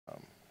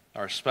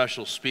our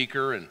special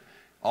speaker and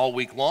all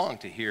week long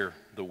to hear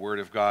the Word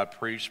of God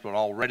preached, but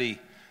already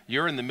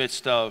you're in the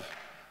midst of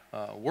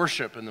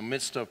worship, in the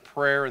midst of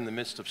prayer, in the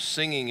midst of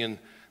singing, and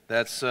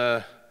that's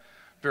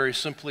very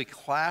simply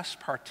class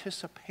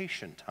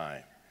participation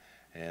time.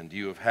 And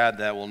you have had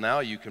that. Well,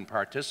 now you can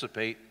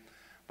participate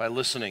by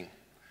listening,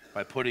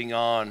 by putting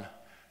on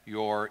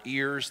your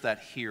ears that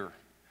hear.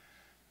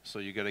 So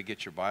you got to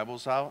get your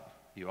Bibles out.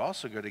 You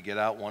also got to get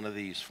out one of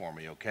these for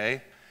me,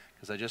 okay?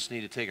 Because I just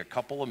need to take a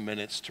couple of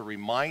minutes to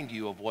remind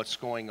you of what's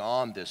going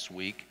on this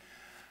week.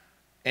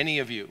 Any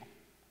of you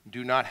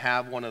do not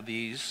have one of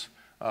these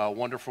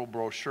wonderful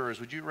brochures,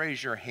 would you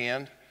raise your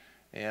hand?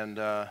 And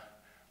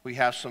we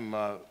have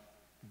some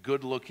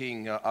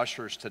good-looking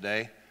ushers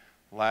today.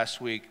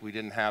 Last week we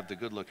didn't have the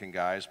good-looking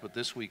guys, but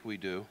this week we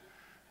do.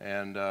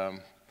 And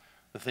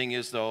the thing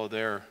is, though,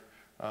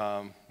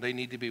 they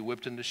need to be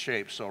whipped into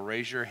shape. So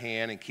raise your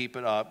hand and keep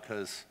it up,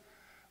 because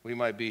we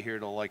might be here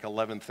till like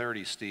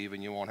 11:30, Steve,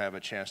 and you won't have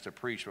a chance to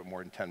preach for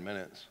more than 10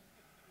 minutes.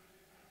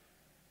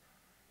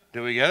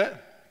 Do we get it?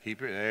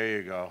 Keep it. There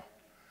you go.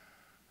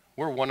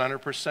 We're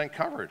 100%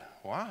 covered.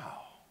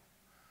 Wow.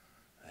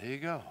 There you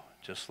go.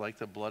 Just like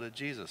the blood of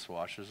Jesus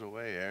washes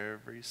away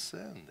every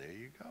sin. There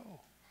you go.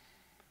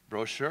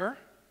 Brochure,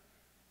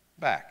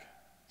 back.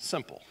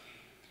 Simple.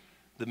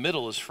 The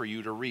middle is for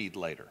you to read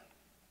later.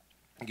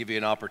 I'll give you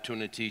an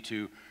opportunity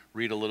to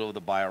read a little of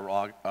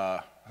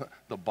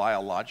the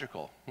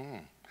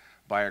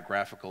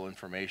biographical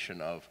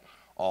information of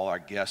all our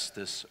guests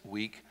this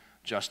week.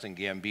 Justin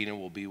Gambino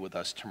will be with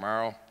us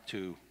tomorrow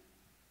to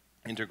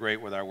integrate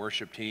with our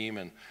worship team,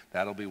 and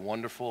that'll be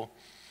wonderful.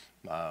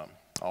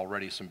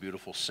 Already some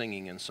beautiful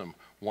singing and some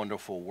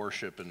wonderful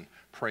worship and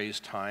praise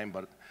time.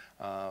 But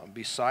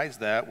besides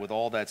that, with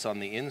all that's on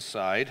the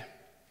inside,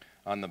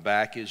 on the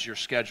back is your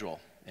schedule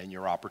and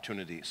your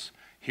opportunities.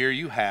 Here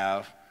you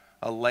have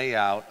a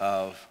layout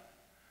of,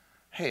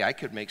 hey, I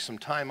could make some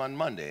time on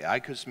Monday. I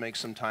could make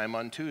some time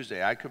on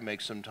Tuesday. I could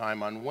make some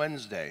time on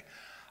Wednesday.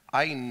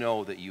 I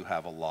know that you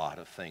have a lot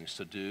of things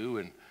to do,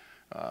 and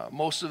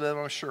most of them,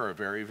 I'm sure, are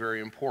very,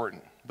 very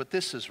important. But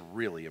this is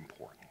really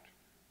important.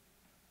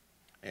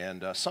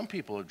 And some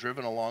people have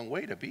driven a long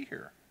way to be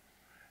here.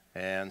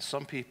 And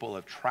some people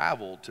have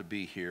traveled to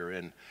be here,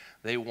 and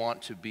they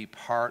want to be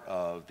part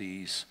of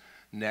these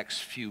next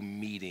few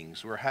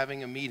meetings. We're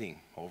having a meeting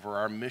over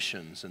our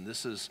missions, and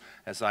this is,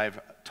 as I've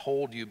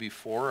told you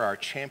before, our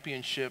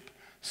championship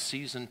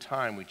season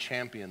time. We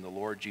champion the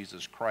Lord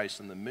Jesus Christ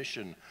and the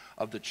mission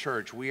of the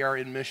church. We are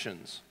in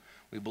missions.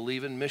 We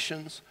believe in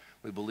missions.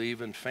 We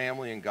believe in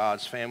family and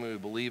God's family. We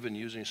believe in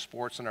using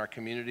sports in our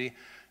community.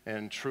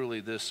 And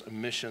truly, this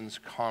missions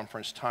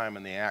conference time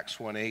in the Acts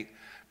 1:8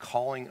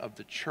 calling of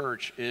the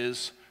church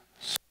is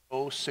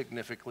so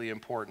significantly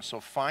important. So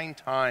find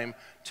time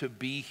to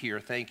be here.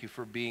 Thank you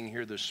for being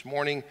here this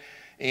morning.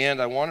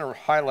 And I want to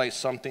highlight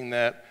something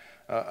that,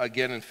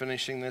 again, in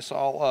finishing this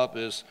all up,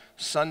 is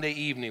Sunday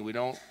evening. We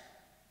don't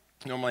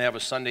normally have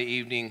a Sunday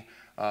evening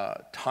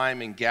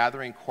time and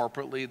gathering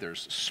corporately.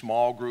 There's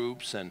small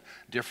groups and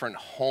different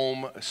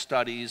home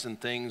studies and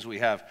things. We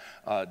have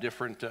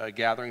different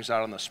gatherings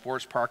out on the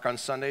sports park on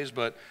Sundays,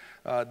 but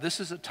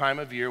this is a time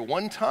of year,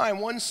 one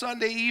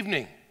Sunday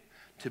evening,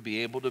 to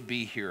be able to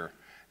be here.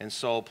 And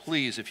so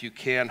please, if you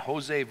can,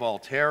 Jose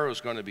Voltaire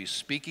is going to be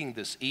speaking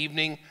this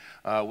evening.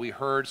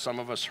 Some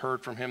of us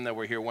heard from him that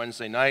we're here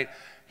Wednesday night.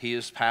 He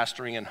is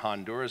pastoring in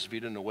Honduras,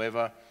 Vida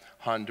Nueva,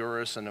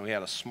 Honduras, and we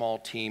had a small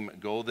team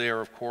go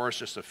there, of course,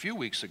 just a few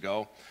weeks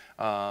ago,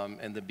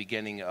 in the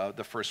beginning of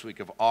the first week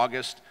of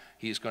August.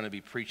 He's going to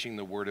be preaching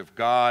the Word of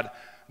God.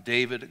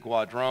 David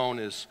Guadron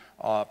is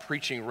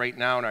preaching right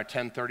now in our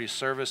 10:30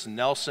 service.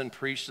 Nelson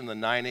preached in the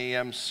 9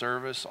 a.m.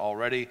 service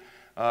already.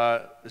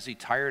 Is he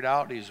tired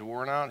out? He's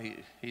worn out? He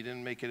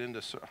didn't make it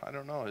into, I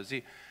don't know.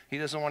 He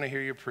doesn't want to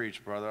hear you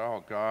preach, brother.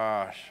 Oh,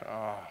 gosh.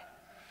 Oh.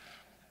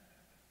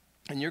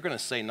 And you're going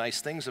to say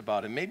nice things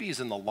about him. Maybe he's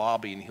in the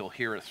lobby and he'll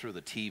hear it through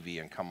the TV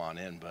and come on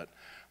in.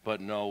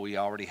 But no, we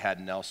already had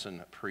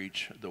Nelson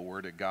preach the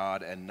Word of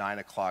God at 9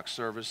 o'clock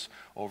service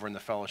over in the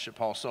fellowship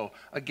hall. So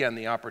again,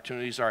 the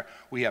opportunities are,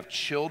 we have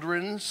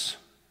children's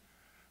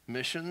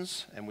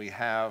missions and we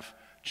have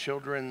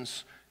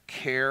children's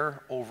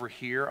care over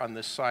here on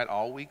this side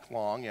all week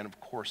long, and of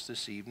course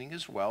this evening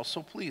as well.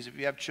 So please, if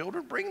you have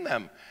children, bring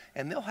them,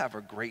 and they'll have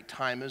a great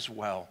time as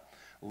well,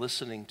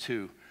 listening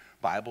to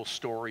Bible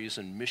stories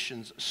and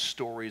missions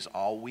stories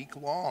all week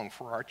long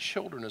for our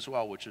children as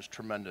well, which is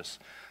tremendous.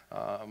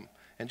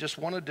 And just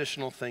one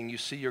additional thing, you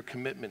see your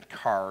commitment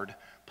card.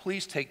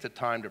 Please take the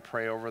time to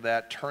pray over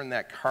that. Turn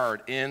that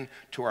card in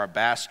to our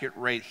basket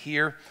right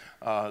here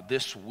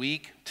this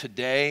week,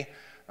 today.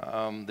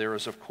 There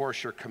is, of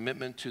course, your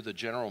commitment to the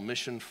General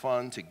Mission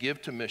Fund to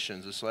give to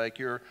missions. It's like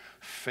your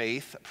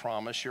faith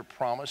promise, your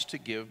promise to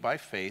give by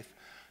faith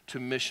to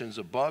missions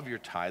above your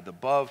tithe,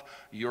 above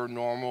your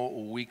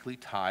normal weekly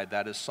tithe.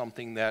 That is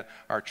something that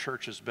our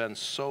church has been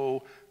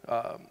so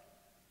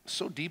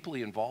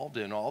deeply involved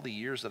in all the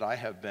years that I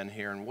have been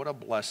here, and what a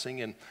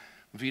blessing. And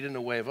Vida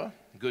Nueva,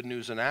 Good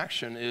News in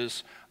Action,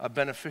 is a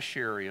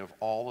beneficiary of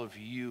all of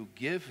you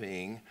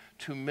giving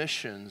to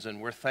missions, and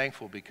we're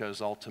thankful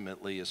because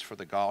ultimately it's for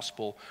the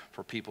gospel,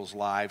 for people's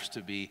lives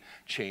to be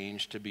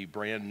changed, to be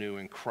brand new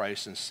in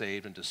Christ and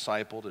saved and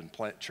discipled and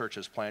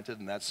churches planted,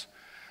 and that's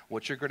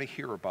what you're going to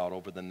hear about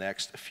over the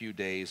next few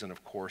days and,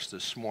 of course,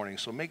 this morning.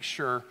 So make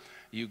sure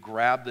you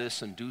grab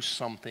this and do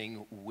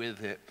something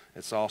with it.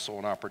 It's also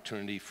an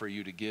opportunity for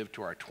you to give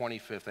to our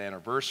 25th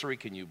anniversary.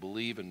 Can you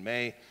believe in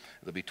May,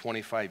 it'll be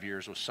 25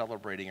 years of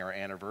celebrating our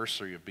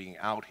anniversary of being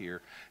out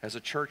here as a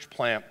church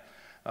plant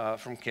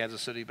from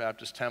Kansas City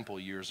Baptist Temple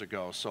years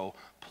ago. So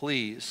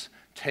please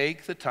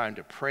take the time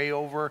to pray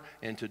over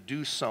and to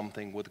do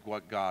something with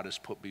what God has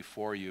put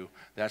before you.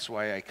 That's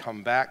why I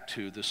come back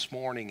to this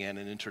morning and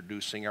in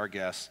introducing our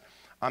guests.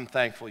 I'm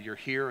thankful you're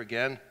here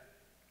again.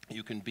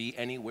 You can be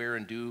anywhere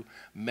and do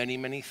many,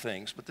 many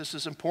things, but this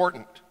is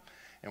important.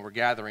 And we're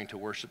gathering to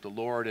worship the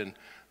Lord. And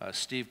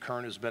Steve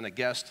Kern has been a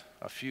guest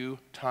a few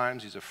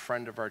times. He's a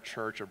friend of our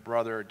church, a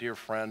brother, a dear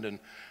friend.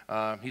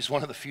 And he's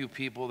one of the few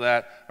people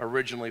that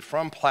originally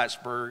from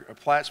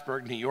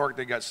Plattsburgh, New York,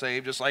 that got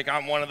saved, just like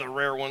I'm one of the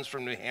rare ones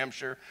from New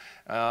Hampshire.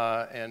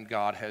 And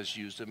God has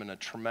used him in a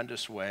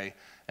tremendous way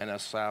in El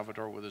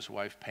Salvador with his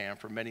wife, Pam,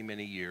 for many,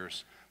 many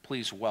years.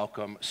 Please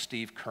welcome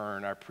Steve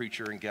Kern, our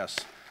preacher and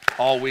guest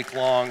all week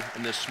long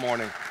and this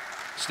morning.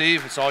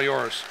 Steve, it's all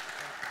yours.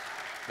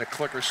 The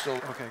clicker's still...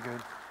 Okay,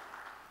 good.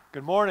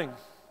 Good morning.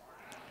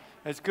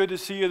 It's good to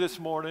see you this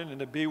morning and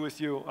to be with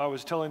you. I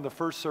was telling the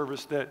first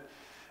service that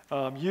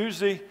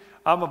usually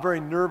I'm a very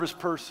nervous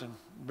person,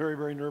 very,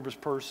 very nervous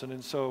person.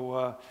 And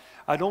so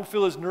I don't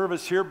feel as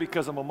nervous here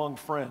because I'm among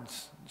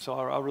friends. So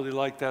I really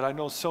like that. I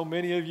know so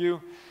many of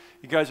you.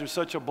 You guys are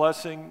such a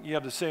blessing. You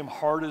have the same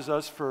heart as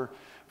us for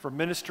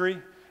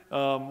ministry.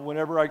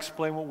 Whenever I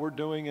explain what we're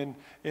doing in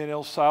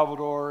El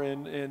Salvador,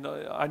 and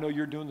I know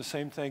you're doing the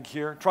same thing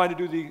here, trying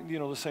to do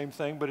the same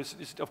thing, but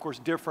it's of course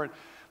different,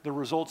 the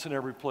results in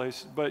every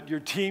place. But your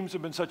teams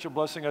have been such a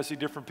blessing. I see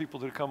different people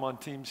that come on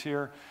teams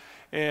here,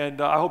 and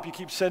I hope you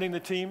keep sending the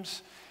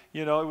teams.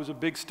 You know, it was a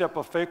big step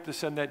of faith to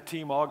send that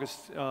team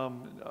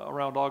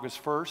around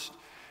August 1st,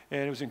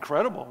 and it was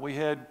incredible. We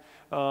had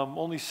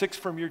only 6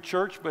 from your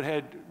church, but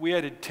we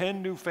added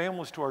 10 new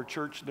families to our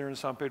church there in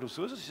San Pedro.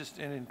 So this is just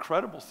an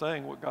incredible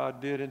thing, what God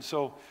did. And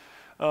so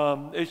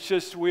it's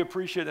just, we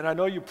appreciate it. And I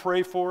know you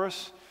pray for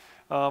us.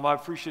 I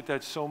appreciate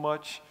that so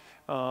much.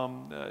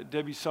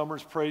 Debbie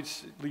Summers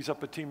leads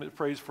up a team that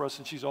prays for us,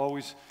 and she's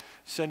always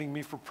sending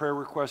me for prayer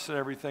requests and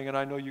everything, and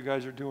I know you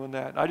guys are doing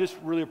that. I just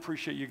really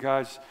appreciate you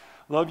guys.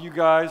 Love you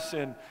guys,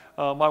 and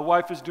my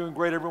wife is doing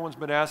great. Everyone's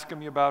been asking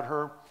me about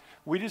her.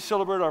 We just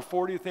celebrated our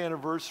 40th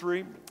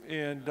anniversary,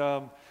 and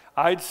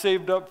I'd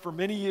saved up for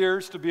many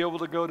years to be able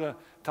to go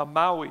to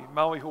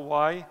Maui,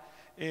 Hawaii,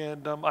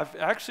 and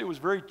it was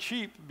very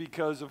cheap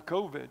because of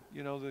COVID.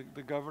 You know,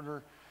 the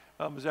governor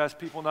has asked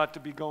people not to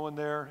be going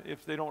there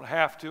if they don't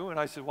have to, and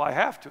I said, well, I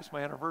have to. It's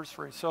my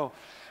anniversary. So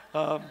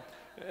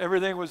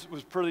everything was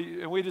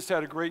pretty, and we just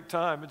had a great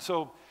time. And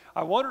so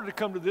I wanted to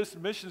come to this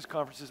missions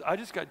conferences. I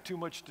just got too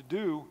much to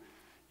do,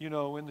 you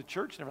know, in the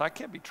church. And I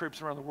can't be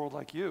traipsing around the world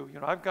like you. You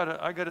know, I got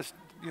to,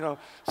 you know,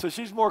 so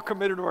she's more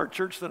committed to our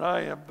church than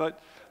I am. But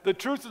the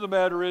truth of the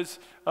matter is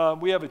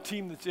we have a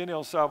team that's in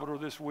El Salvador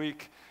this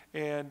week.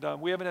 And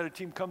we haven't had a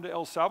team come to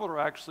El Salvador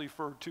actually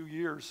for 2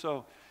 years.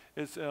 So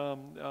it's,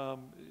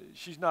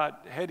 she's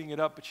not heading it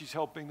up, but she's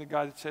helping the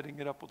guy that's heading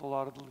it up with a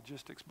lot of the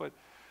logistics. But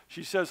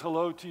she says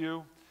hello to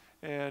you.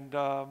 And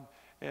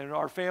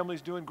our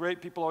family's doing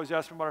great. People always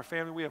ask me about our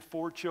family. We have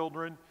 4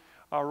 children.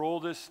 Our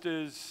oldest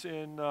is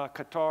in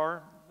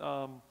Qatar.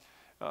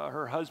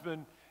 Her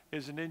husband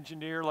is an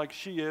engineer like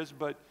she is,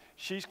 but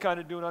she's kind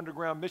of doing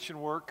underground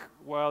mission work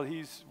while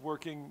he's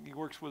working. He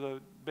works with a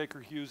Baker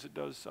Hughes that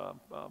does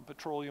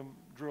petroleum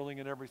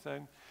drilling and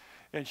everything.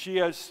 And she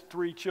has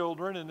 3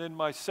 children, and then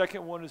my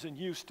second one is in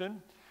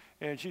Houston,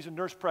 and she's a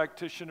nurse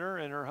practitioner,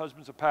 and her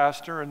husband's a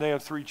pastor, and they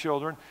have 3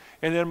 children.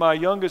 And then my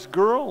youngest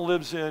girl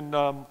lives in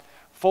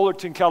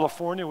Fullerton,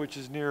 California, which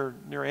is near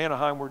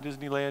Anaheim, where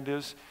Disneyland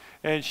is.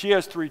 And she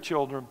has 3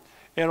 children.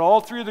 And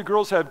all 3 of the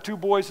girls have 2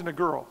 boys and a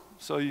girl.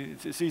 So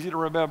it's easy to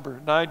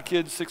remember. 9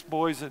 kids, 6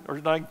 boys, or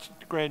 9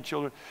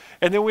 grandchildren.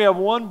 And then we have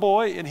 1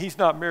 boy, and he's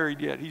not married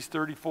yet. He's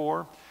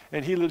 34,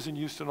 and he lives in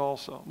Houston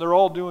also. They're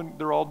all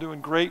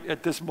doing great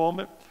at this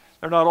moment.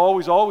 They're not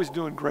always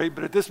doing great,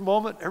 but at this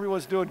moment,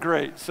 everyone's doing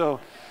great.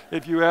 So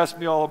if you ask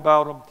me all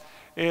about them.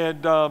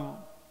 And,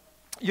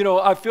 you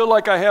know, I feel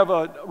like I have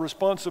a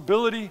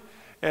responsibility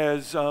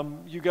as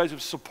you guys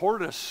have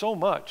supported us so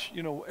much.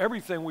 You know,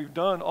 everything we've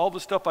done, all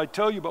the stuff I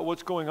tell you about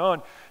what's going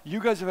on,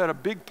 you guys have had a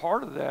big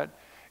part of that.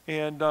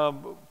 And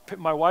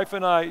my wife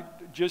and I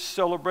just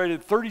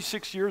celebrated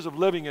 36 years of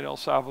living in El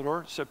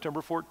Salvador,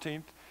 September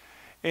 14th.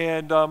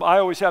 And I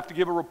always have to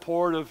give a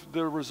report of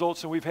the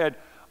results, and we've had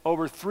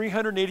over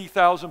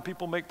 380,000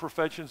 people make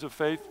professions of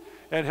faith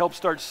and helped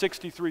start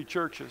 63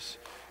 churches.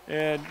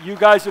 And you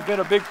guys have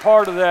been a big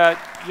part of that,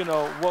 you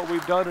know, what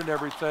we've done and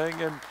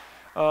everything. And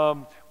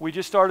We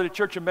just started a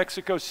church in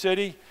Mexico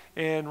City,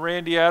 and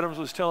Randy Adams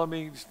was telling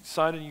me,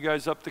 signing you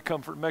guys up to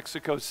come from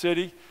Mexico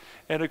City.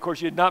 And of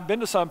course, you had not been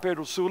to San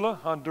Pedro Sula,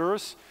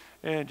 Honduras,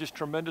 and just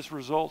tremendous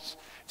results.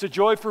 It's a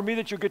joy for me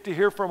that you'll get to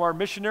hear from our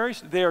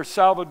missionaries. They are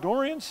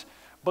Salvadorians,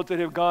 but they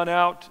have gone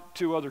out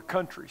to other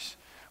countries.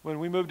 When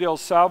we moved to El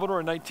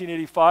Salvador in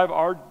 1985,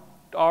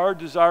 our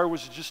desire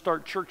was to just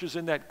start churches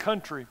in that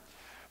country.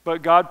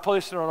 But God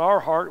placed it on our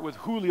heart with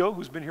Julio,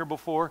 who's been here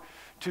before,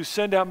 to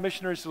send out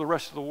missionaries to the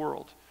rest of the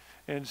world.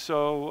 And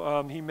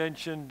so he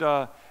mentioned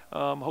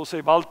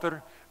Jose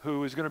Walter,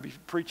 who is going to be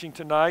preaching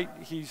tonight.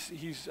 He's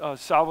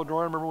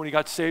Salvadoran. I remember when he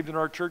got saved in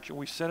our church, and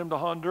we sent him to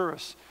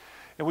Honduras.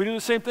 And we do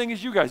the same thing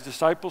as you guys,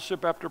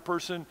 discipleship after a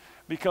person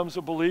becomes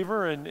a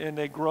believer, and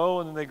they grow,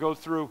 and then they go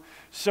through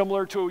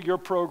similar to your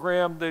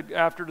program that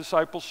after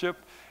discipleship,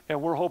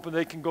 and we're hoping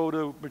they can go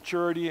to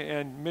maturity,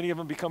 and many of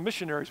them become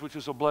missionaries, which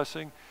is a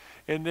blessing.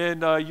 And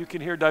then you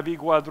can hear David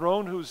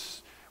Guadron, who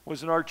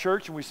was in our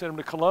church, and we sent him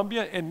to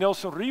Colombia, and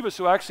Nelson Rivas,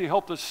 who actually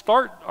helped us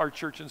start our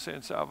church in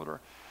San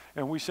Salvador.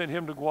 And we sent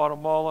him to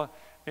Guatemala,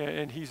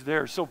 and he's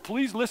there. So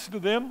please listen to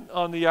them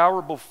on the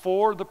hour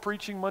before the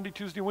preaching, Monday,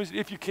 Tuesday, Wednesday,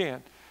 if you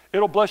can.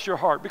 It'll bless your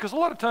heart. Because a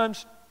lot of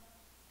times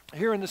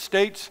here in the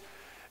States,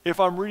 if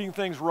I'm reading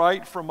things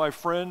right from my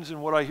friends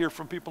and what I hear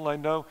from people I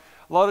know,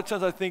 a lot of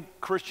times I think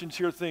Christians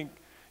here think,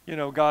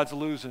 God's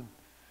losing.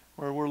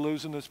 Or we're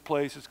losing this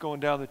place, it's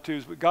going down the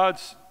tubes.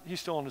 But he's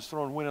still on his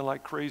throne winning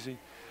like crazy.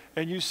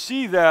 And you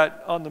see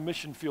that on the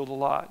mission field a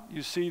lot.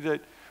 You see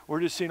that we're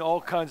just seeing all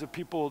kinds of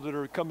people that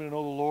are coming to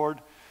know the Lord.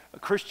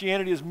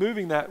 Christianity is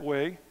moving that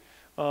way.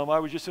 I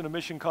was just in a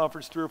mission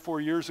conference 3 or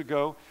 4 years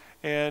ago,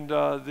 and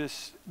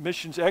this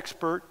missions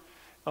expert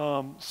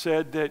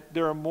said that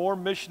there are more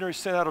missionaries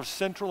sent out of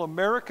Central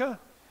America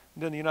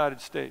than the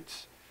United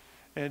States.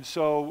 And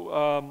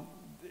so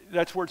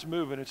that's where it's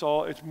moving.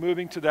 It's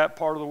moving to that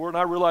part of the world.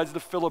 And I realize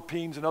the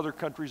Philippines and other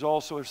countries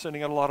also are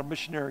sending out a lot of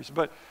missionaries.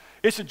 But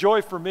it's a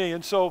joy for me.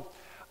 And so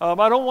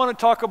I don't want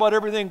to talk about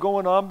everything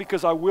going on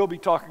because I will be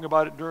talking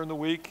about it during the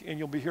week, and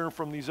you'll be hearing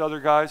from these other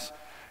guys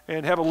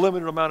and have a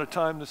limited amount of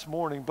time this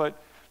morning. But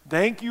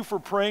thank you for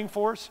praying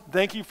for us.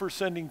 Thank you for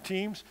sending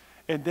teams.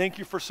 And thank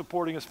you for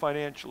supporting us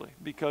financially,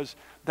 because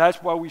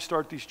that's why we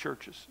start these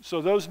churches.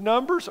 So those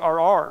numbers are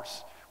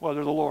ours. Well,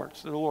 they're the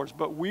Lord's. They're the Lord's.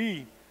 But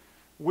we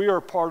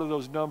are part of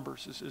those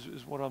numbers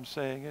is what I'm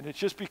saying. And it's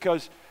just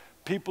because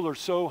people are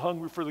so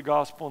hungry for the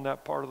gospel in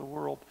that part of the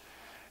world.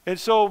 And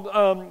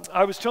so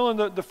I was telling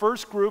the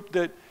first group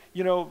that,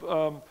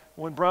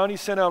 when Brownie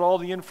sent out all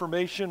the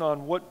information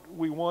on what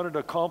we wanted to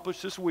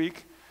accomplish this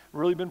week,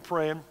 really been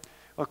praying.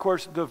 Of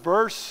course, the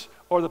verse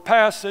or the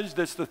passage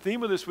that's the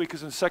theme of this week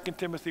is in 2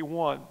 Timothy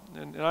 1.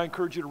 And I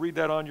encourage you to read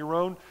that on your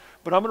own.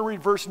 But I'm going to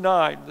read verse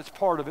 9. That's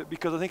part of it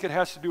because I think it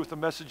has to do with the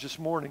message this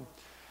morning.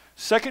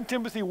 2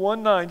 Timothy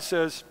 1:9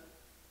 says,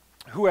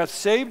 "Who hath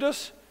saved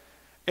us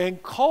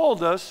and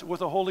called us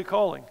with a holy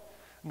calling,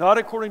 not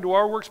according to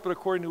our works, but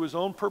according to his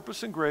own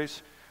purpose and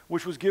grace,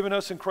 which was given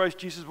us in Christ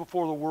Jesus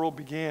before the world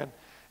began."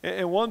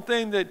 And one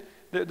thing that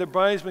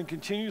Brian's been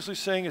continuously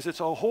saying is it's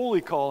a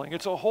holy calling.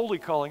 It's a holy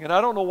calling. And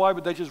I don't know why,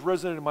 but that just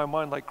resonated in my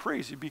mind like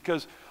crazy,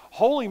 because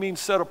holy means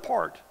set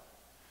apart.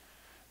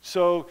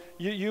 So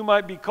you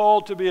might be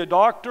called to be a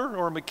doctor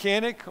or a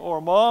mechanic or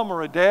a mom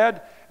or a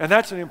dad, and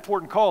that's an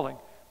important calling.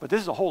 But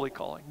this is a holy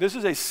calling. This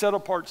is a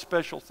set-apart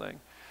special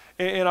thing.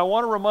 And I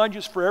want to remind you,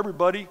 it's for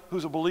everybody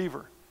who's a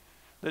believer,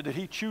 that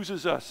he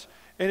chooses us.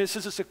 And it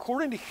says it's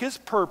according to his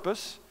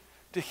purpose,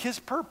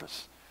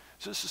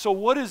 So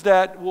what is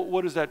that?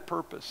 What is that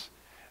purpose?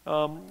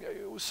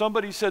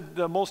 Somebody said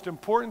the most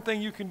important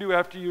thing you can do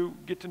after you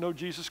get to know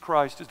Jesus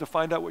Christ is to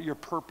find out what your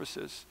purpose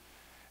is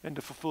and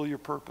to fulfill your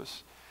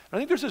purpose. I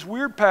think there's this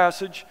weird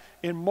passage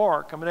in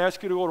Mark. I'm going to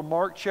ask you to go to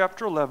Mark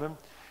chapter 11.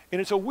 And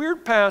it's a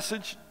weird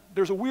passage.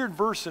 There's a weird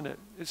verse in it.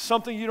 It's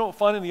something you don't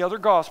find in the other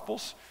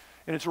Gospels.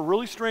 And it's a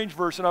really strange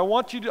verse. And I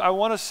want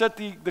to set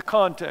the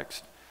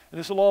context. And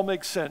this will all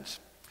make sense.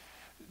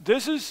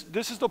 This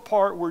is the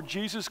part where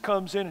Jesus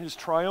comes in his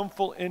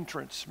triumphal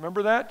entrance.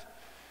 Remember that?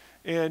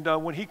 And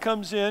when he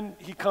comes in,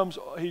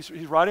 he's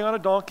riding on a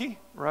donkey,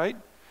 right?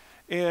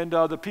 And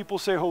the people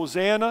say,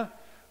 "Hosanna,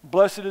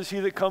 blessed is he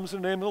that comes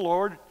in the name of the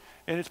Lord."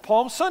 And it's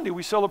Palm Sunday.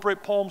 We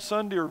celebrate Palm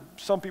Sunday, or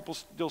some people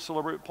still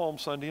celebrate Palm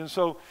Sunday. And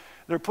so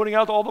they're putting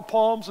out all the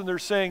palms and they're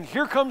saying,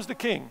 "Here comes the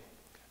king."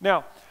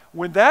 Now,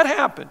 when that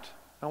happened,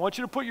 I want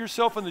you to put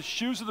yourself in the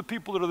shoes of the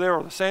people that are there,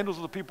 or the sandals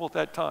of the people at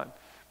that time.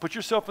 Put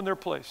yourself in their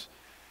place.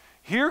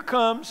 Here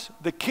comes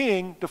the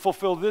king to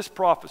fulfill this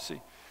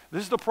prophecy.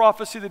 This is the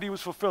prophecy that he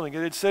was fulfilling.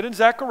 It had said in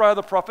Zechariah,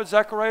 the prophet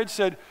Zechariah had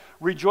said,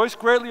 "Rejoice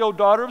greatly, O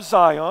daughter of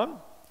Zion.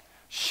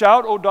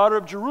 Shout, O daughter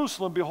of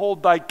Jerusalem.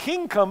 Behold, thy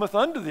king cometh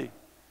unto thee."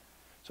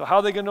 So how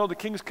are they going to know the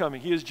king's coming?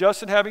 "He is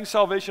just and having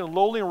salvation, and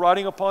lowly and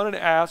riding upon an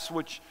ass,"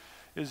 which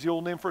is the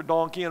old name for a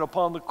donkey, "and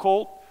upon the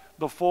colt,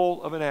 the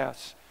foal of an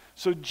ass."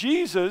 So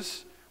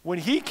Jesus, when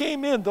he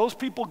came in, those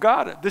people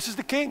got it. This is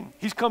the king.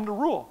 He's come to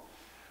rule.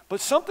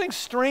 But something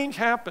strange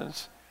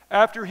happens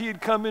after he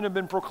had come in and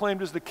been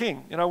proclaimed as the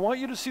king. And I want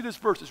you to see this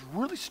verse. It's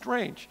really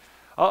strange.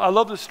 I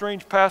love the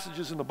strange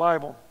passages in the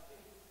Bible.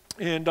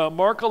 And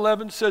Mark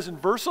 11 says in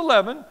verse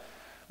 11,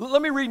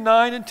 let me read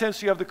 9 and 10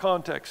 so you have the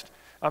context.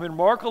 I'm in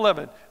Mark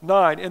 11,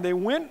 9.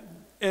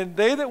 And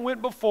they that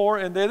went before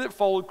and they that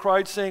followed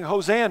cried, saying,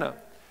 Hosanna!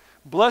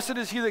 Blessed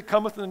is he that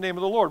cometh in the name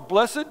of the Lord.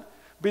 Blessed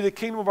be the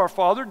kingdom of our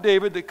father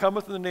David that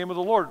cometh in the name of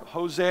the Lord.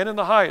 Hosanna in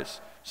the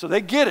highest. So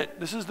they get it.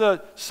 This is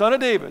the son of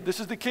David. This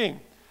is the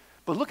king.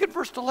 But look at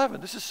verse 11.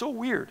 This is so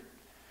weird.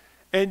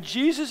 And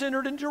Jesus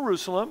entered in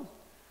Jerusalem.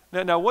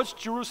 Now what's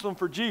Jerusalem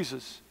for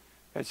Jesus?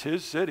 It's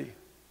his city.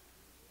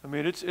 I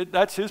mean,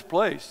 that's his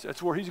place.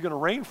 That's where he's going to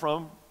reign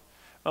from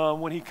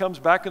when he comes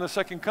back in the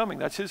second coming.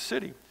 That's his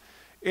city.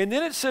 And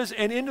then it says,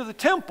 and into the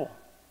temple.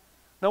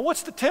 Now,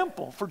 what's the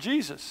temple for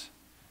Jesus?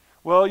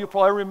 Well, you'll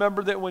probably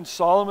remember that when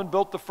Solomon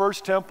built the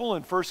first temple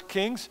in 1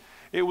 Kings,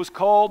 it was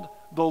called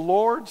the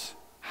Lord's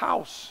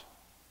house.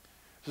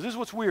 So this is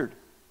what's weird.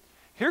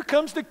 Here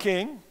comes the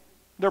king.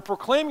 They're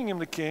proclaiming him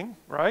the king,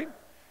 right?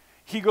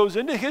 He goes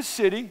into his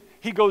city.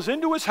 He goes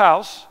into his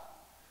house.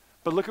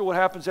 But look at what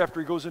happens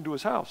after he goes into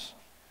his house.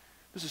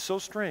 This is so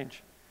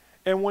strange.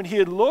 And when he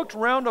had looked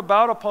round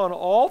about upon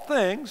all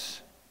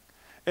things,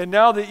 and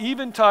now the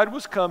eventide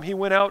was come, he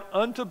went out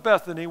unto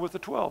Bethany with the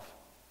 12.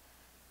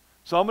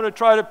 So I'm going to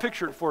try to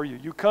picture it for you.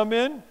 You come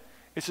in,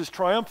 it's his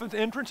triumphant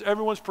entrance.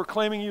 Everyone's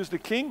proclaiming you as the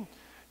king.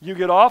 You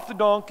get off the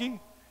donkey.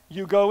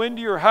 You go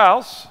into your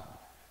house.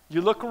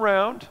 You look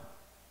around,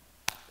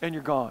 and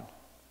you're gone.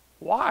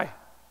 Why?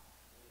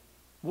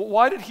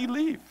 Why did he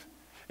leave?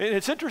 And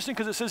it's interesting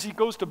because it says he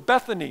goes to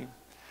Bethany.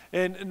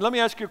 And let me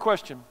ask you a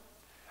question.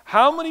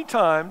 How many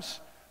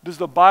times does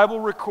the Bible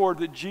record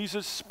that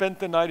Jesus spent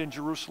the night in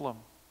Jerusalem?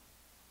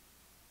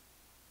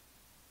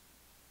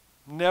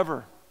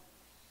 Never.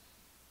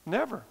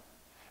 Never.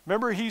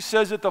 Remember he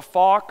says at the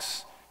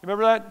Fox,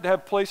 remember that? They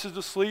have places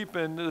to sleep,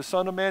 and the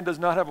Son of Man does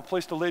not have a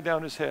place to lay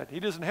down his head. He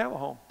doesn't have a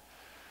home.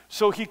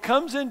 So he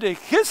comes into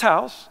his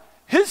house,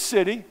 his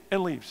city,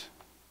 and leaves.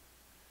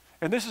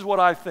 And this is what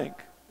I think,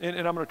 and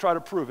I'm going to try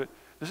to prove it.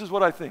 This is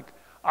what I think.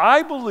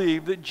 I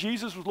believe that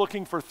Jesus was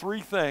looking for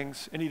 3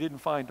 things, and he didn't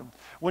find them.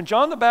 When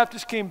John the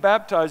Baptist came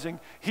baptizing,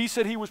 he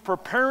said he was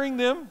preparing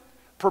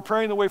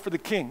the way for the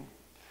king.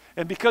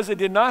 And because they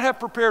did not have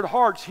prepared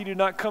hearts, he did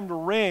not come to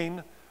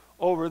reign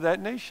over that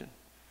nation.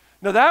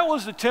 Now that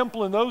was the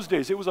temple in those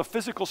days. It was a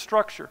physical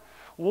structure.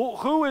 Well,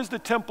 who is the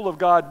temple of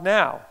God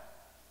now?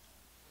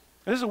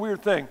 And this is a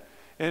weird thing.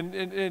 And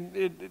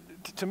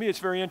to me, it's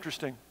very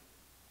interesting.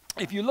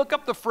 If you look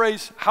up the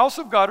phrase house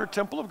of God or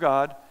temple of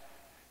God,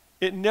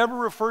 it never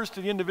refers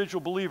to the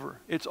individual believer.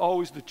 It's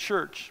always the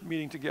church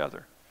meeting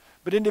together.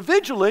 But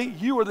individually,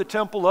 you are the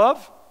temple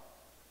of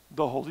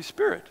the Holy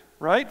Spirit,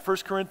 right? 1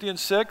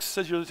 Corinthians 6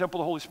 says you're the temple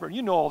of the Holy Spirit.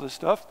 You know all this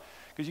stuff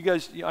because you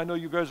guys, I know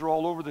you guys are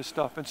all over this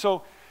stuff. And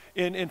so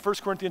in 1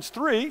 Corinthians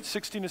 3,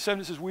 16 and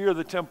 17, it says we are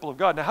the temple of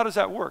God. Now, how does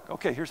that work?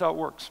 Okay, here's how it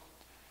works.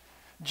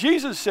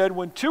 Jesus said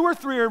when 2 or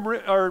 3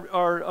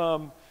 are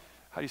how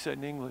do you say it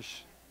in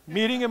English?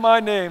 Meeting in my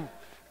name.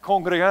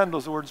 Congregando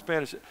is the word in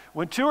Spanish.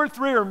 When 2 or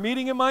 3 are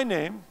meeting in my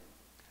name,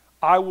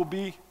 I will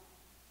be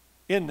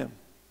in them,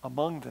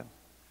 among them.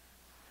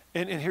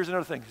 And here's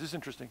another thing. This is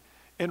interesting.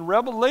 In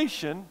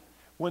Revelation,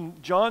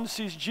 when John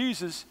sees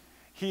Jesus,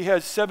 he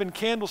has 7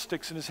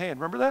 candlesticks in his hand.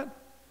 Remember that?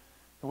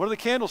 And what are the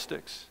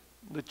candlesticks?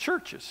 The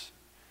churches.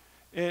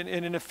 And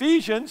in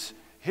Ephesians,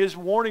 his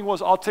warning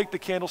was, I'll take the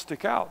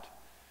candlestick out.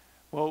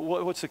 Well,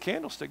 what's the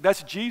candlestick?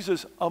 That's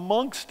Jesus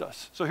amongst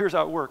us. So here's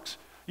how it works.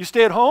 You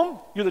stay at home,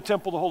 you're the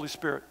temple of the Holy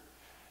Spirit.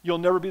 You'll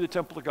never be the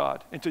temple of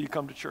God until you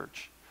come to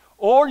church.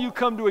 Or you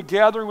come to a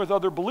gathering with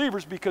other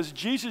believers because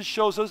Jesus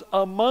shows us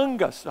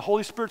among us. The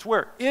Holy Spirit's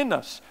where? In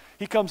us.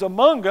 He comes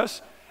among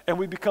us and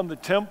we become the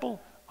temple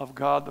of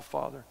God the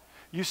Father.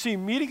 You see,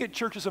 meeting at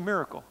church is a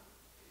miracle.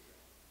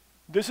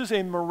 This is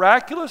a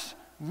miraculous,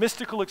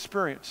 mystical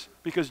experience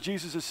because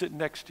Jesus is sitting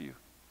next to you.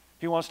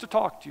 He wants to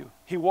talk to you.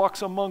 He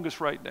walks among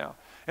us right now.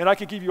 And I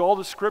could give you all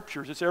the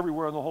scriptures. It's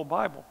everywhere in the whole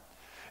Bible.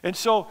 And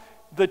so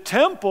the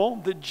temple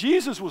that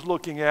Jesus was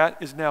looking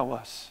at is now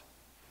us.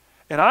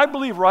 And I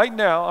believe right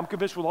now, I'm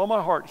convinced with all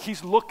my heart,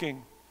 he's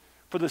looking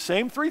for the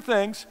same 3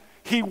 things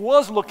he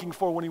was looking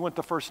for when he went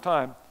the first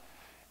time.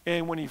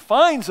 And when he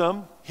finds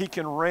them, he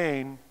can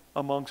reign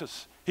amongst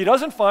us. He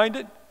doesn't find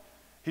it,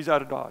 he's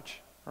out of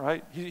Dodge,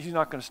 right? He's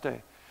not going to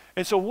stay.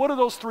 And so what are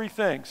those 3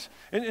 things?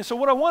 And so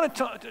what I want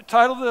to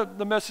title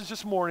the message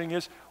this morning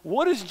is,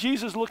 what is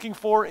Jesus looking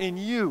for in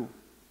you?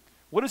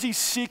 What is he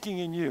seeking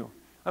in you?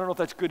 I don't know if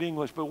that's good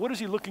English, but what is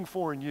he looking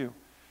for in you?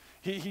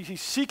 He's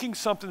seeking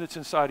something that's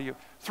inside of you.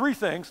 3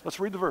 things. Let's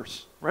read the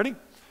verse. Ready?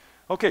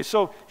 Okay,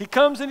 so he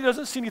comes and he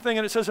doesn't see anything,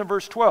 and it says in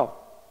verse 12,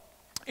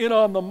 and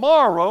on the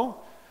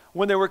morrow,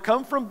 when they were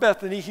come from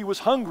Bethany, he was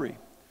hungry.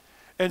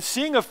 And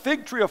seeing a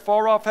fig tree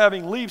afar off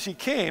having leaves, he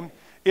came,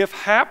 if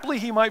haply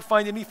he might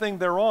find anything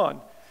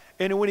thereon.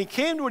 And when he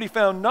came to it, he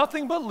found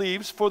nothing but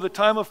leaves, for the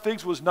time of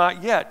figs was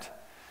not yet.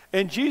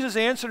 And Jesus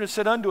answered and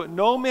said unto it,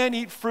 no man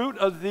eat fruit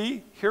of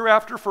thee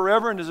hereafter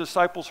forever. And his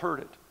disciples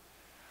heard it.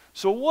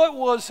 So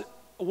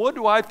what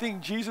do I think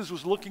Jesus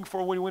was looking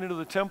for when he went into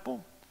the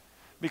temple?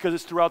 because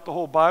it's throughout the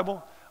whole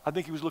Bible. I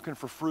think he was looking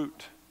for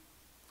fruit.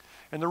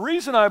 And the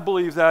reason I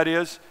believe that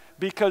is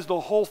because the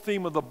whole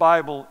theme of the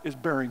Bible is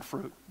bearing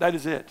fruit. That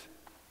is it.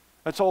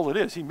 That's all it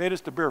is. He made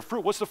us to bear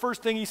fruit. What's the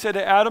first thing he said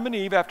to Adam and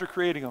Eve after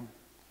creating them?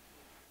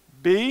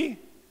 Be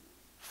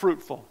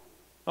fruitful.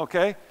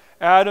 Okay?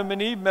 Adam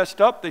and Eve messed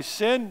up. They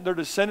sinned. Their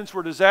descendants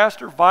were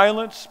disaster,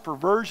 violence,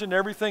 perversion,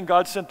 everything.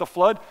 God sent the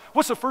flood.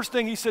 What's the first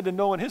thing he said to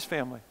Noah and his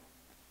family?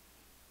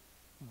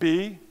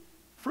 Be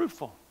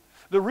fruitful.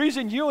 The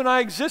reason you and I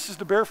exist is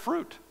to bear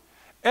fruit.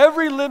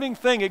 Every living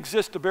thing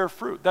exists to bear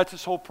fruit. That's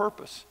its whole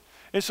purpose.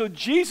 And so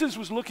Jesus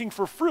was looking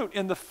for fruit,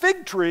 and the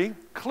fig tree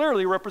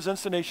clearly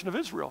represents the nation of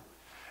Israel.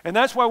 And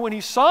that's why when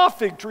he saw a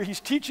fig tree, he's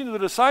teaching the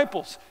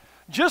disciples,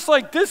 just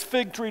like this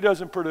fig tree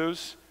doesn't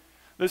produce,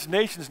 this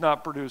nation's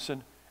not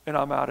producing, and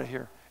I'm out of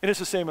here. And it's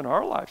the same in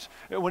our lives.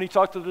 When he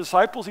talked to the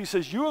disciples, he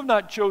says, you have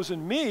not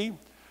chosen me,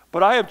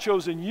 but I have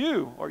chosen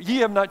you. Or ye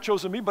have not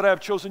chosen me, but I have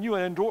chosen you,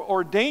 and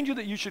ordained you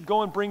that you should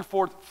go and bring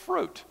forth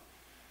fruit.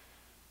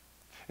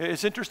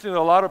 It's interesting that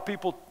a lot of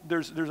people,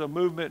 there's a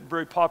movement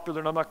very popular,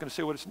 and I'm not going to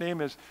say what its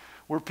name is,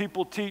 where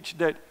people teach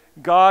that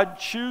God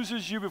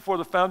chooses you before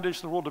the foundation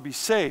of the world to be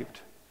saved.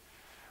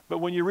 But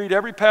when you read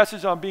every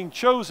passage on being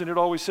chosen, it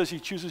always says he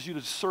chooses you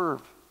to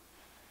serve.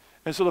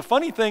 And so the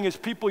funny thing is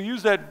people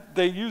use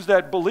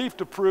that belief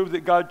to prove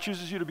that God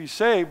chooses you to be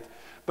saved,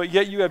 but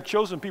yet you have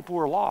chosen people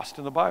who are lost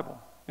in the Bible.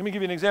 Let me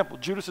give you an example.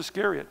 Judas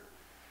Iscariot.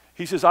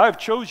 He says, I have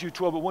chose you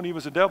 12, but one he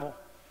was a devil.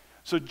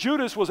 So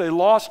Judas was a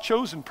lost,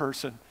 chosen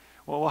person.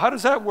 Well, how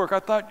does that work? I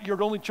thought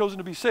you're only chosen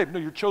to be saved. No,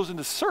 you're chosen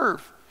to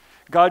serve.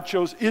 God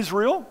chose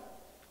Israel,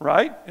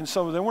 right? And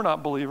some of them were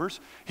not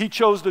believers. He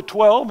chose the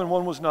 12, and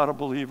one was not a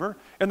believer.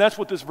 And that's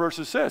what this verse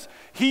says.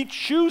 He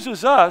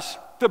chooses us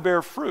to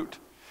bear fruit.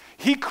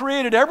 He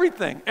created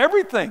everything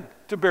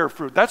to bear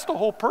fruit. That's the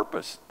whole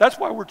purpose. That's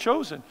why we're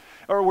chosen,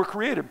 or we're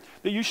created.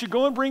 That you should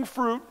go and bring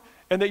fruit,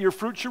 and that your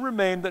fruit should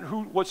remain, that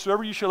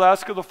whatsoever you shall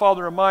ask of the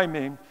Father in my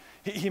name,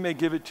 he may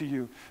give it to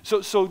you.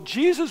 So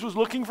Jesus was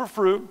looking for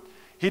fruit.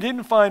 He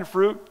didn't find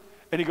fruit,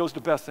 and he goes to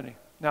Bethany.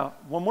 Now,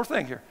 one more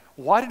thing here.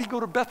 Why did he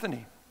go to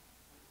Bethany?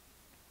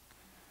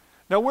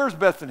 Now, where's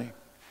Bethany?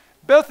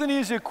 Bethany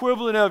is the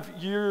equivalent of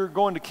you're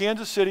going to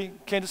Kansas City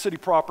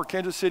proper,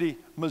 Kansas City,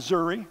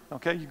 Missouri.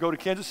 Okay, you go to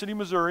Kansas City,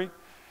 Missouri,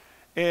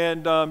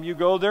 and you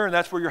go there, and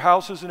that's where your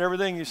house is and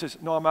everything. And he says,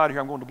 no, I'm out of here.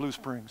 I'm going to Blue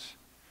Springs.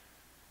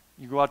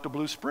 You go out to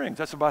Blue Springs.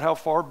 That's about how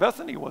far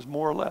Bethany was,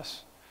 more or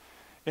less.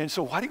 And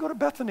so why do you go to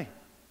Bethany?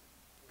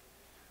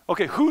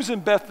 Okay, who's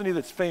in Bethany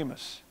that's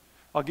famous?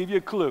 I'll give you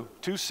a clue.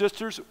 2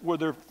 sisters where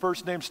their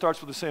first name starts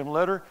with the same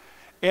letter,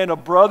 and a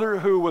brother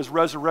who was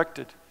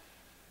resurrected.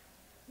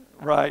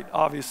 Right,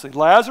 obviously.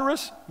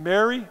 Lazarus,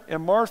 Mary,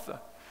 and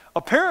Martha.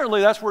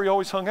 Apparently, that's where he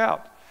always hung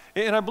out.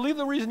 And I believe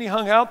the reason he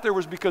hung out there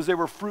was because they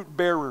were fruit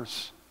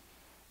bearers.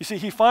 You see,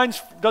 he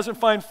doesn't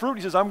find fruit.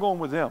 He says, I'm going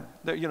with them.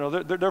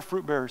 They're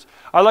fruit bearers.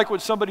 I like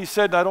what somebody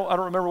said, and I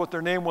don't remember what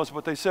their name was,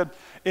 but they said,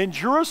 in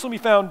Jerusalem he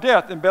found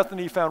death, in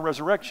Bethany he found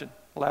resurrection,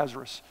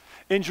 Lazarus.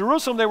 In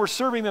Jerusalem, they were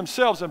serving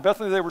themselves. In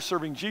Bethany, they were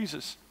serving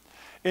Jesus.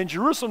 In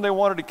Jerusalem, they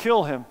wanted to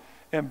kill him.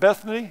 In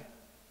Bethany,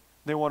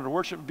 they wanted to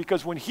worship him.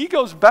 Because when he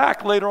goes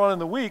back later on in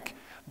the week,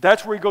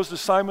 that's where he goes to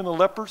Simon the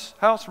leper's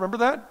house. Remember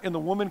that? And the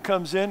woman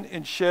comes in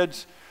and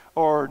sheds,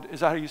 or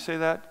is that how you say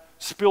that?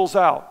 Spills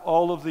out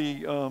all of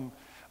the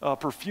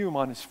perfume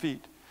on his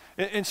feet.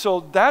 And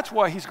so that's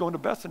why he's going to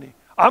Bethany.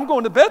 I'm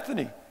going to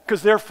Bethany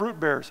because they're fruit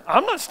bearers.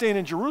 I'm not staying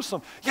in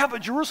Jerusalem. Yeah,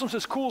 but Jerusalem's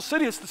this cool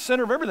city. It's the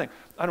center of everything.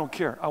 I don't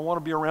care. I want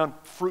to be around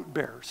fruit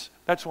bearers.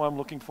 That's what I'm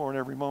looking for in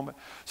every moment.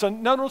 So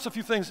now notice a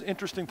few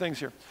interesting things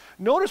here.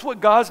 Notice what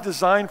God's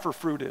design for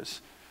fruit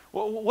is.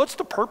 What's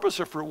the purpose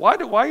of fruit?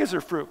 Why is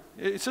there fruit?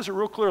 It says it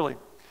real clearly.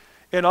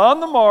 And on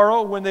the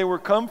morrow, when they were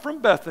come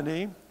from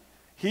Bethany,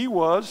 he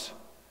was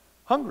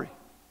hungry.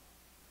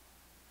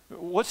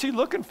 What's he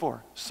looking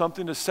for?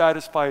 Something to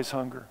satisfy his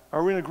hunger.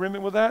 Are we in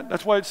agreement with that?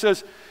 That's why it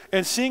says,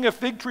 and seeing a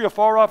fig tree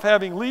afar off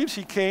having leaves,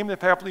 he came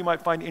that happily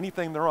might find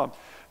anything thereon.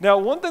 Now,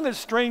 one thing that's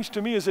strange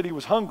to me is that he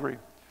was hungry,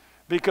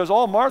 because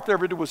all Martha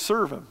ever did was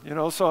serve him,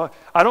 so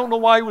I don't know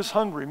why he was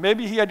hungry.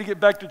 Maybe he had to get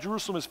back to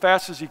Jerusalem as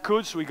fast as he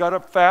could, so he got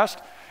up fast.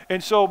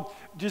 And so,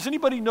 does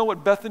anybody know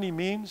what Bethany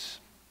means?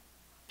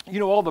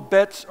 All the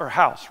Beths are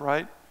house,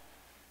 right?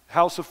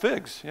 House of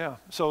figs, yeah.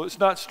 So it's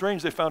not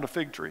strange they found a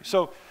fig tree.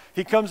 So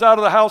he comes out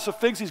of the house of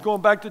figs. He's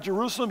going back to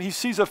Jerusalem. He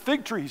sees a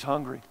fig tree. He's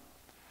hungry.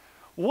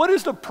 What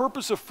is the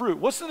purpose of fruit?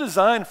 What's the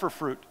design for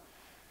fruit?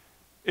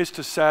 It's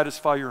to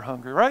satisfy your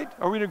hunger, right?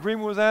 Are we in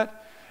agreement with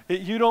that?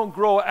 You don't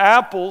grow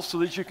apples so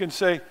that you can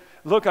say,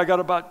 look, I got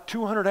about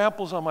 200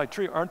 apples on my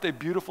tree. Aren't they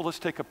beautiful? Let's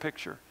take a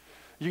picture.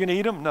 You going to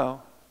eat them?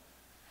 No.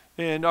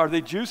 And are they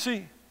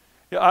juicy?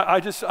 Yeah,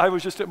 I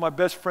was just at my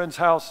best friend's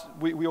house.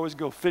 We always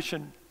go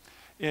fishing.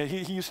 And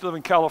he used to live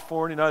in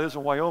California. Now he lives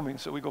in Wyoming,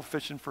 so we go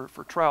fishing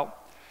for trout.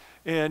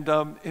 And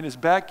in his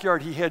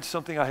backyard, he had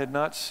something I had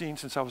not seen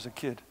since I was a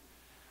kid,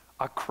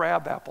 a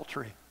crab apple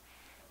tree.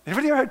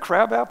 Anybody ever had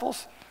crab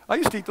apples? I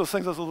used to eat those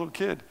things as a little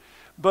kid.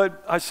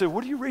 But I said,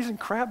 what are you raising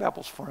crab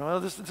apples for?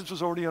 Well, this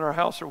was already in our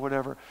house or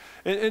whatever.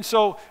 And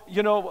so,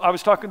 you know, I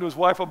was talking to his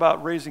wife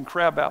about raising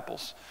crab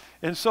apples.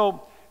 And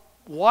so,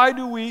 why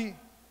do we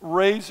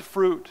raise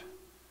fruit?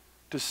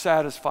 To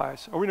satisfy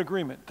us. Are we in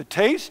agreement? The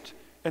taste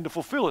and to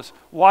fulfill us.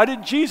 Why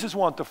did Jesus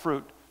want the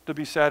fruit? To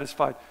be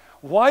satisfied.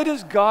 Why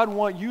does God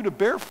want you to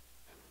bear fruit?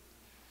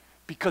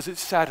 Because it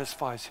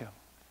satisfies him.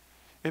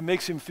 It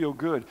makes him feel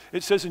good.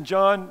 It says in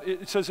John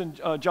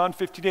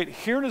 15:8,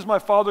 herein is my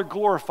Father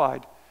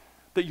glorified,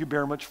 that you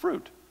bear much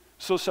fruit.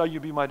 So shall you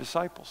be my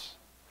disciples.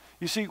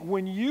 You see,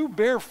 when you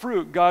bear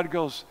fruit, God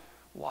goes,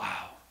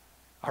 wow,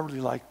 I really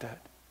like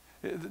that.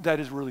 That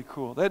is really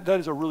cool. That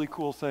is a really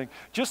cool thing.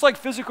 Just like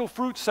physical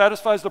fruit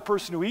satisfies the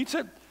person who eats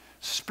it,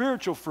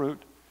 spiritual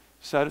fruit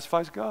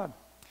satisfies God.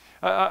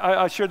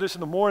 I shared this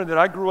in the morning that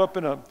I grew up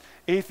in an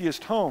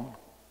atheist home.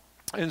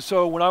 And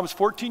so when I was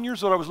 14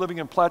 years old, I was living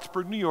in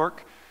Plattsburgh, New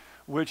York,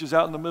 which is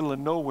out in the middle of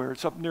nowhere.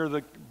 It's up near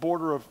the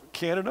border of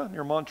Canada,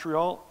 near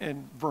Montreal,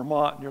 and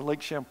Vermont, near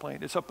Lake Champlain.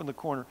 It's up in the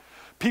corner.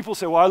 People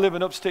say, well, I live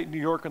in upstate New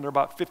York, and they're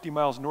about 50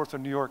 miles north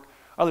of New York.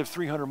 I live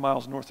 300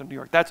 miles north of New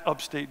York. That's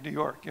upstate New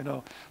York, you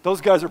know.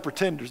 Those guys are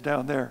pretenders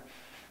down there,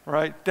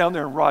 right? Down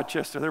there in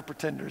Rochester, they're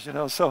pretenders, you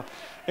know. So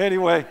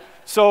anyway,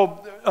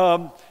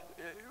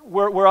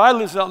 where I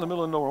live is out in the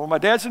middle of nowhere. Well, my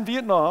dad's in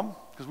Vietnam,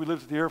 because we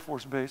lived at the Air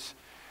Force Base,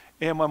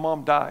 and my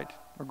mom died.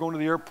 We're going to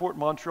the airport in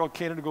Montreal,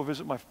 Canada, to go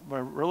visit my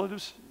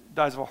relatives.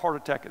 Dies of a heart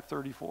attack at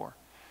 34.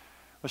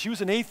 Well, she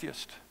was an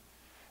atheist,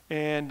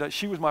 and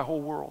she was my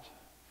whole world.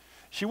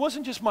 She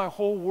wasn't just my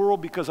whole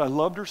world because I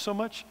loved her so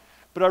much,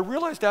 but I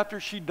realized after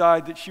she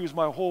died that she was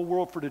my whole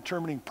world for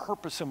determining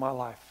purpose in my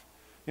life.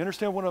 You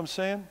understand what I'm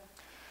saying?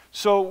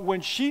 So when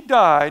she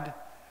died,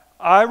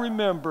 I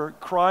remember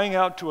crying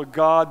out to a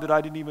God that I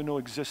didn't even know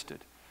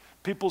existed.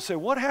 People say,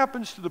 what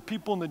happens to the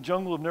people in the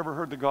jungle who have never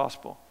heard the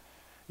gospel?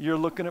 You're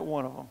looking at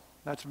one of them.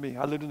 That's me.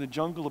 I lived in the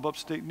jungle of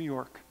upstate New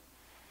York.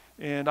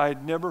 And I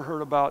had never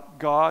heard about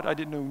God. I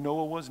didn't know who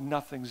Noah was.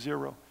 Nothing.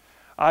 Zero.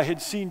 I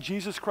had seen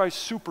Jesus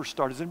Christ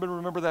Superstar. Does anybody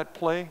remember that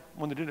play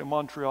when they did it in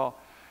Montreal?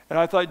 And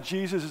I thought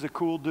Jesus is a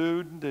cool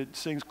dude that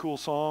sings cool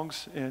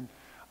songs. And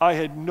I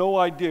had no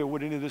idea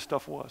what any of this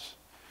stuff was.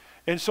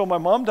 And so my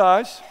mom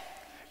dies.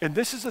 And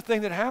this is the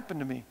thing that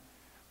happened to me.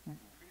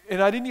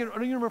 And I don't even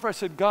remember if I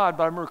said God,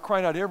 but I remember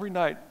crying out every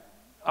night,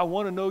 I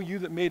want to know you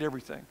that made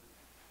everything.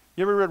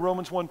 You ever read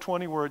Romans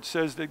 1:20 where it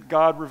says that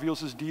God reveals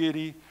his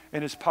deity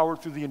and his power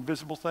through the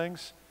invisible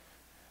things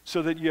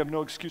so that you have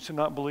no excuse to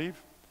not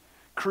believe?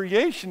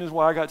 Creation is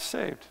why I got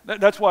saved.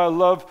 That's why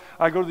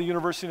I go to the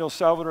University in El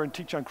Salvador and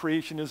teach on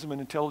creationism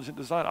and intelligent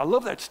design. I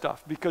love that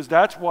stuff because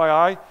that's why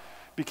I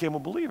became a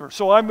believer.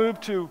 So I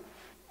moved to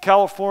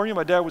California.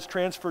 My dad was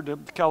transferred to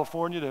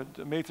California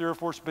to Mayfair Air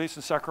Force Base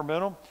in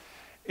Sacramento.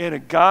 And a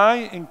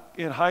guy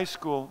in high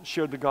school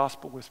shared the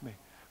gospel with me.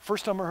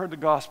 First time I heard the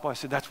gospel, I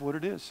said, that's what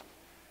it is.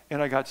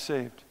 And I got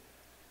saved.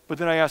 But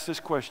then I asked this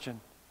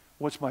question,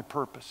 what's my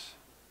purpose?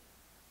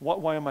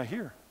 Why am I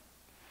here?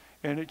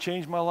 And it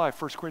changed my life.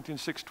 1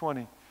 Corinthians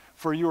 6:20.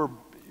 For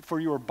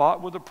you are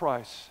bought with a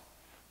price.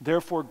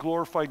 Therefore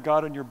glorify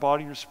God in your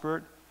body and your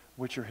spirit,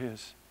 which are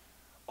his.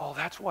 Oh,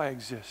 that's why I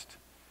exist.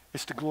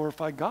 It's to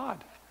glorify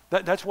God.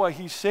 That's why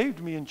he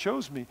saved me and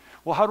chose me.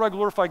 Well, how do I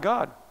glorify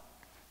God?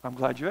 I'm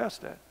glad you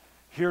asked that.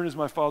 Herein is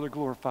my Father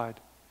glorified,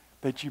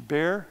 that you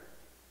bear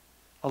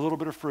a little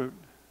bit of fruit,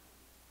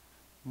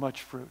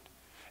 much fruit.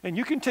 And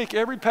you can take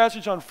every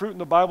passage on fruit in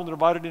the Bible and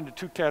divide it into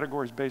two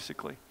categories,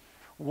 basically.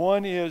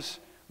 One is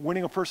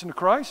winning a person to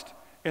Christ,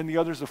 and the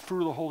other is the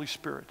fruit of the Holy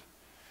Spirit.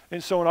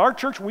 And so in our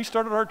church, when we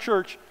started our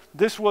church,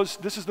 this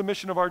is the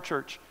mission of our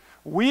church.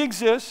 We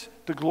exist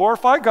to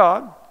glorify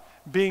God,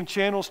 being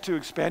channels to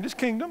expand his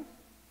kingdom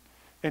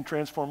and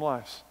transform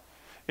lives.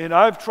 And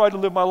I've tried to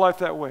live my life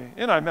that way.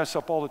 And I mess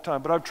up all the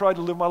time, but I've tried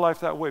to live my life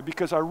that way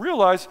because I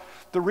realize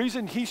the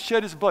reason he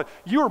shed his blood.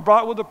 You were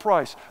bought with a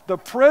price. The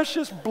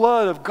precious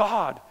blood of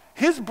God.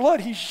 His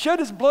blood, he shed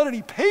his blood and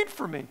he paid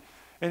for me.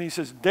 And he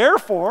says,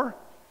 therefore,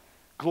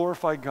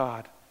 glorify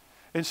God.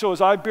 And so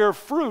as I bear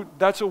fruit,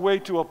 that's a way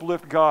to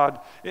uplift God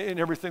in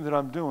everything that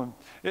I'm doing.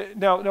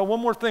 Now one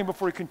more thing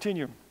before we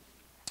continue.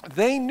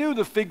 They knew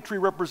the fig tree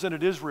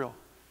represented Israel.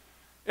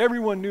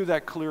 Everyone knew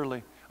that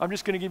clearly. I'm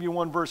just going to give you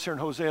one verse here in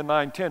Hosea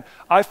 9:10.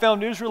 I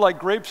found Israel like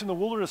grapes in the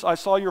wilderness. I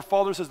saw your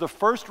fathers as the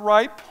first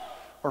ripe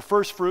or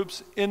first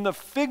fruits in the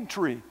fig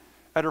tree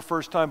at her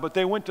first time. But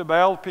they went to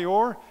Baal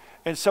Peor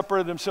and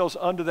separated themselves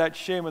unto that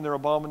shame, and their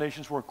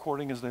abominations were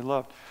according as they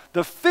loved.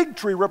 The fig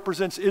tree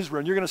represents Israel,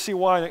 and you're going to see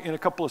why in a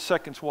couple of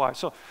seconds why.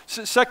 So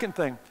second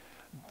thing,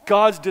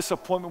 God's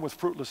disappointment with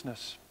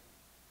fruitlessness.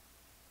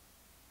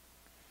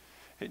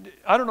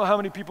 I don't know how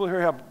many people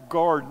here have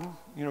garden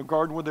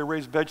where they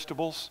raise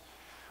vegetables,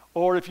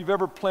 or if you've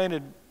ever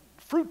planted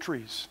fruit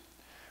trees.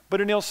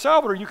 But in El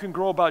Salvador, you can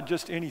grow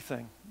just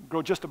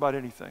about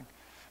anything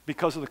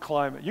because of the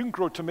climate. You can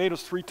grow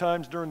tomatoes 3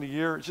 times during the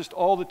year. It's just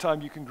all the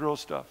time you can grow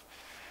stuff.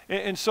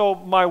 And so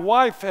my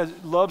wife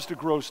loves to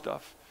grow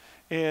stuff,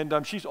 and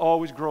she's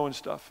always growing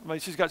stuff.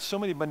 She's got so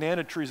many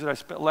banana trees that I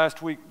spent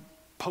last week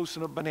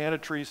posting up banana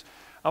trees.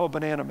 I'm a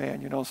banana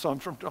man, so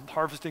I'm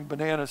harvesting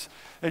bananas.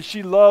 And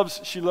she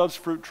loves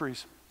fruit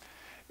trees.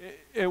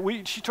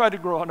 She tried to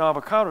grow an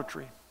avocado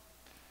tree.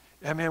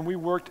 And man, we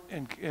worked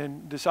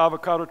in this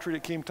avocado tree.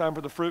 It came time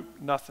for the fruit,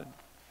 nothing.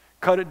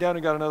 Cut it down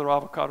and got another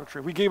avocado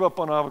tree. We gave up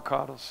on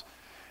avocados.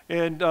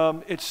 And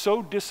it's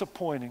so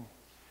disappointing.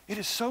 It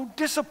is so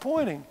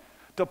disappointing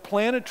to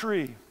plant a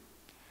tree,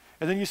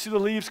 and then you see the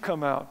leaves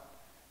come out,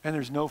 and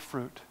there's no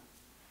fruit.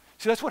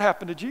 See, that's what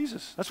happened to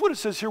Jesus. That's what it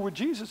says here with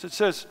Jesus. It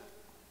says,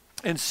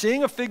 and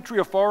seeing a fig tree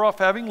afar off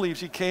having leaves,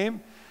 he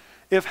came,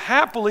 if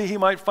happily he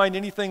might find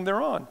anything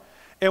thereon.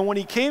 And when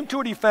he came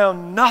to it, he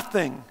found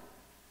nothing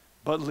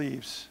but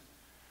leaves,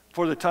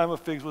 for the time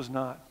of figs was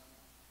not.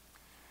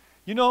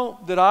 You know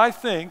that I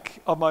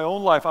think of my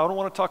own life. I don't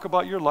want to talk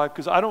about your life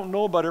because I don't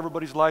know about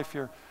everybody's life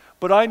here.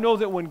 But I know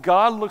that when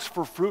God looks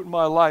for fruit in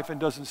my life and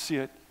doesn't see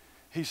it,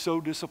 he's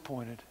so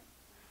disappointed.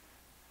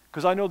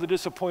 Because I know the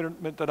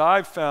disappointment that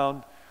I've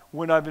found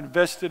when I've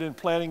invested in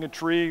planting a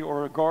tree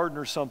or a garden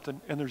or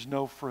something and there's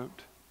no fruit.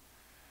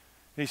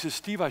 And he says,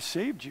 Steve, I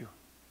saved you.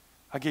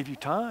 I gave you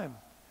time.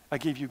 I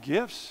gave you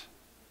gifts.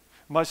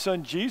 My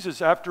son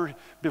Jesus,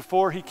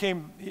 before he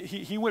came,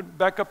 he went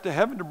back up to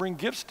heaven to bring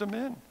gifts to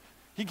men.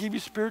 He gave you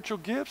spiritual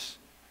gifts.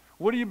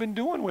 What have you been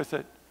doing with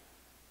it?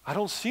 I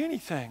don't see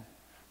anything.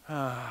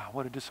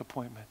 What a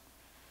disappointment.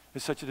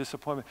 It's such a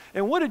disappointment.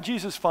 And what did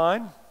Jesus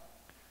find?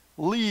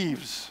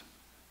 Leaves.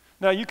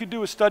 Now, you could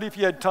do a study if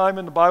you had time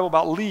in the Bible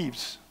about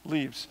leaves.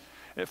 Leaves.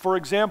 For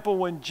example,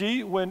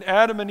 when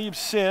Adam and Eve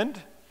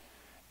sinned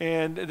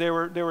and they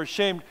were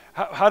ashamed,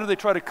 how did they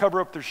try to cover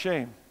up their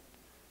shame?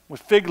 With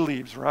fig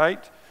leaves,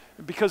 right?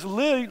 Because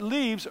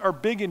leaves are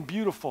big and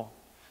beautiful.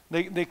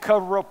 They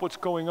cover up what's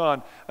going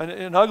on.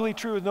 An ugly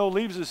tree with no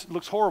leaves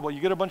looks horrible. You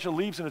get a bunch of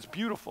leaves and it's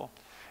beautiful.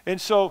 And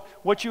so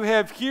what you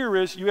have here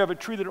is you have a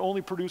tree that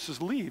only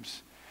produces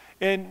leaves.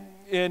 And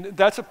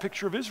that's a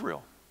picture of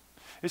Israel.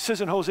 It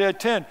says in Hosea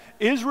 10,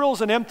 Israel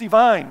is an empty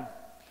vine.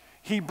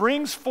 He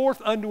brings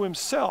forth unto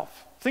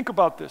himself. Think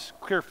about this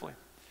carefully.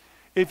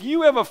 If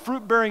you have a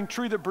fruit-bearing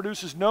tree that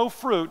produces no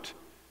fruit,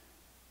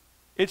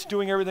 it's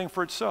doing everything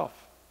for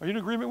itself. Are you in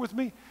agreement with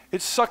me?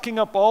 It's sucking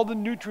up all the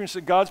nutrients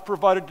that God's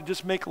provided to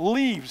just make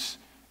leaves.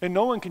 And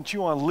no one can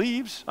chew on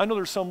leaves. I know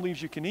there's some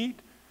leaves you can eat,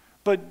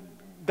 but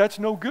that's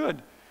no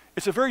good.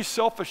 It's a very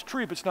selfish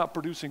tree if it's not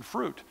producing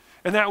fruit.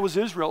 And that was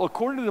Israel.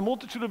 According to the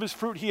multitude of his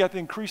fruit, he hath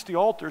increased the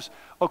altars.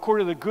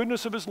 According to the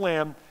goodness of his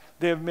lamb,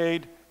 they have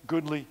made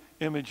goodly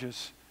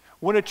images.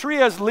 When a tree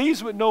has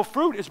leaves with no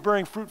fruit, it's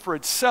bearing fruit for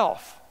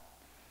itself.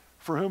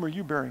 For whom are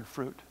you bearing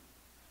fruit?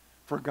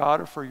 For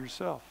God or for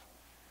yourself?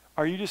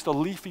 Are you just a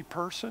leafy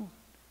person?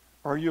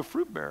 Or are you a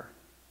fruit bearer?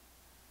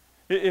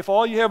 If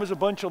all you have is a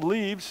bunch of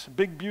leaves,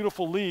 big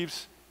beautiful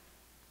leaves,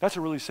 that's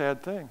a really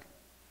sad thing.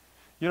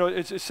 You know,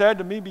 it's sad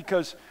to me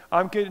because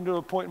I'm getting to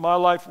a point in my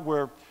life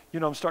where,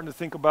 I'm starting to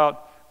think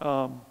about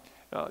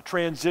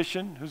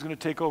transition, who's going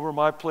to take over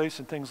my place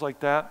and things like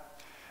that.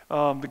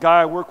 The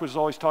guy I work with is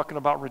always talking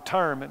about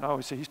retirement. And I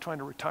always say, he's trying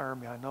to retire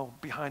me. I know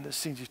behind the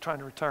scenes he's trying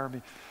to retire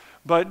me.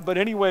 But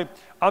anyway,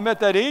 I'm at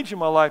that age in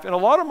my life. And a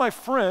lot of my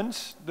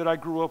friends that I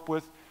grew up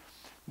with,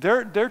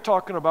 they're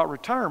talking about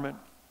retirement.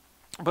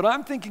 But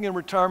I'm thinking in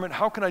retirement,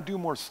 how can I do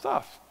more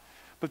stuff?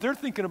 But they're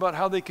thinking about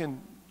how they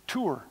can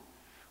tour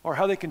or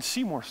how they can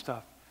see more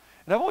stuff.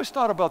 And I've always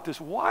thought about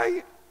this.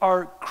 Why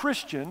are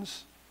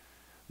Christians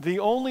the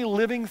only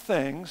living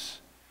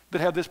things that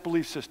have this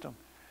belief system?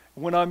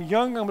 When I'm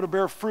young, I'm going to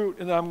bear fruit,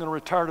 and then I'm going to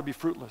retire to be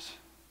fruitless.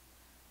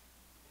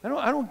 I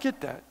don't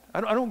get that.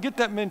 I don't get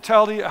that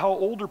mentality, how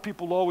older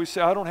people always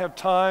say, I don't have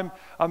time,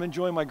 I'm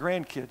enjoying my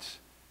grandkids.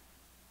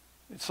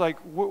 It's like,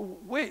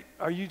 wait,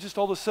 are you just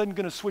all of a sudden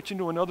going to switch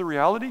into another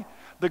reality?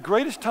 The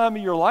greatest time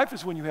in your life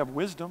is when you have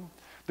wisdom.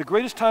 The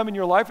greatest time in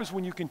your life is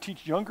when you can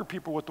teach younger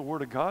people what the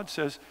Word of God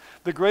says.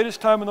 The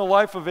greatest time in the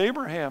life of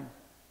Abraham,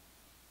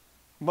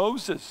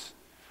 Moses.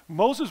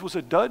 Moses was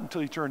a dud until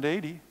he turned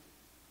 80.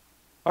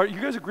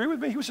 You guys agree with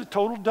me? He was a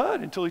total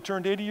dud until he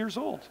turned 80 years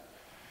old.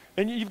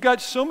 And you've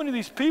got so many of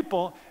these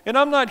people, and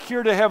I'm not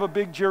here to have a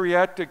big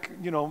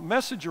geriatric,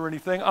 message or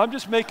anything. I'm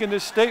just making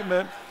this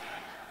statement.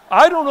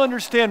 I don't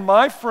understand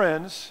my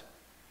friends,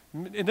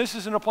 and this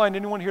isn't applying to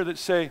anyone here that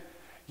say,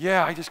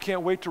 yeah, I just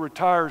can't wait to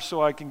retire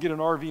so I can get an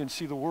RV and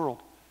see the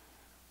world.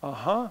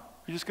 You're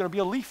just going to be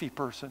a leafy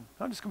person.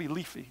 I'm just going to be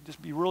leafy,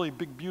 just be really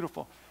big,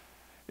 beautiful.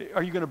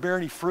 Are you going to bear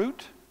any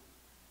fruit?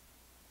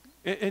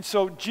 And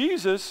so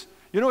Jesus,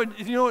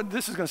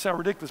 this is going to sound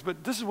ridiculous,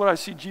 but this is what I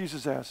see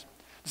Jesus as.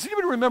 Does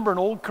anybody remember an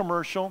old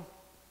commercial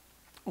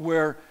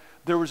where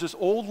there was this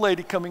old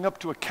lady coming up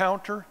to a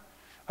counter?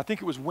 I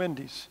think it was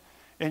Wendy's.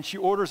 And she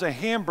orders a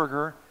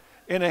hamburger,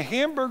 and a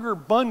hamburger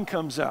bun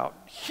comes out,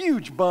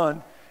 huge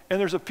bun, and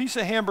there's a piece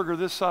of hamburger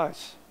this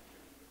size.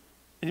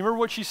 And you remember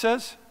what she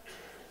says?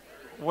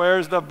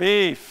 Where's the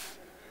beef?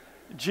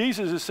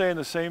 Jesus is saying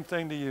the same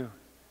thing to you.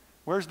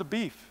 Where's the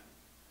beef?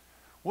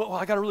 Well,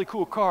 I got a really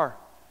cool car.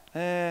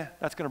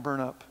 That's going to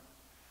burn up.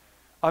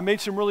 I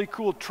made some really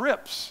cool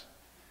trips.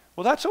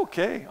 Well, that's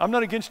okay. I'm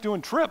not against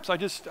doing trips.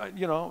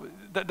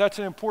 That's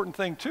an important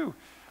thing too.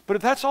 But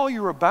if that's all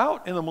you're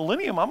about in the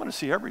millennium, I'm going to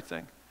see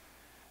everything.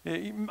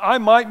 I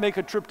might make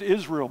a trip to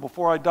Israel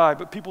before I die,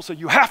 but people say,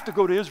 you have to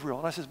go to Israel.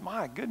 And I says,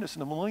 my goodness,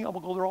 in the millennium, I'm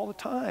going to go there all the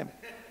time.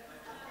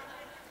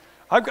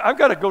 I've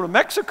got to go to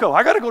Mexico.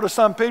 I got to go to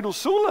San Pedro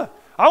Sula.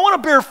 I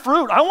want to bear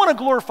fruit. I want to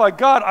glorify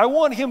God. I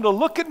want him to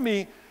look at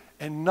me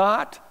and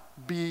not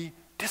be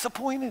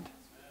disappointed.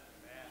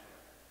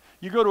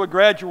 You go to a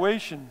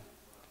graduation,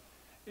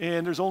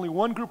 and there's only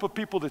one group of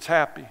people that's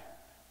happy.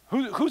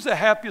 Who's the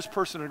happiest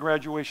person at a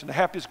graduation, the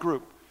happiest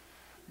group?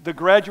 The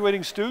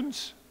graduating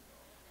students?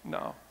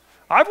 No.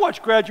 I've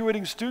watched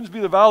graduating students be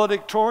the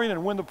valedictorian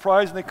and win the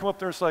prize, and they come up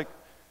there, it's like,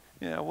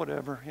 yeah,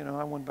 whatever,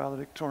 I won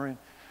valedictorian.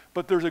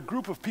 But there's a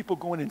group of people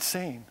going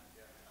insane.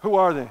 Who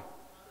are they?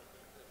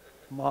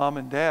 Mom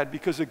and dad.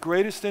 Because the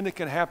greatest thing that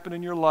can happen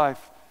in your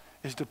life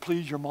is to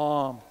please your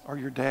mom or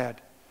your dad.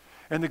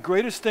 And the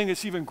greatest thing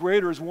that's even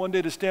greater is one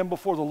day to stand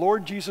before the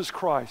Lord Jesus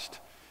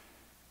Christ,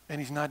 and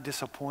he's not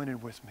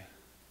disappointed with me.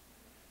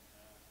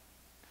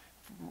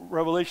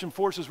 Revelation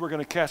 4 says we're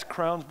going to cast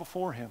crowns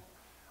before him.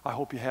 I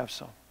hope you have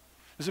some.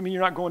 Does it mean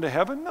you're not going to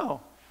heaven?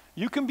 No.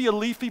 You can be a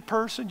leafy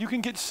person. You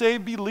can get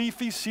saved, be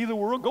leafy, see the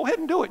world. Go ahead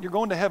and do it. You're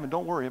going to heaven.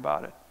 Don't worry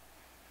about it.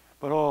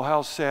 But oh,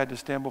 how sad to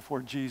stand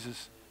before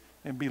Jesus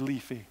and be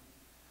leafy.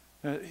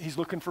 He's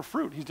looking for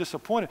fruit. He's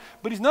disappointed.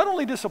 But he's not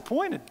only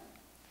disappointed.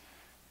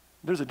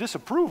 There's a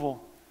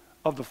disapproval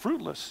of the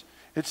fruitless.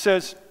 It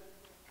says,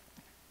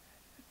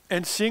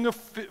 and seeing a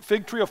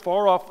fig tree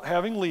afar off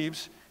having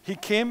leaves, he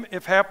came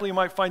if haply he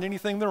might find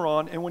anything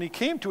thereon. And when he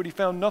came to it, he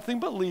found nothing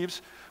but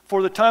leaves,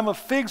 for the time of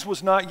figs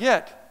was not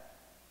yet.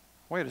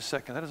 Wait a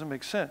second, that doesn't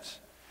make sense.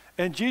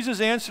 And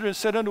Jesus answered and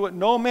said unto it,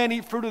 no man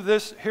eat fruit of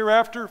this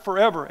hereafter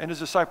forever. And his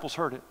disciples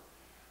heard it.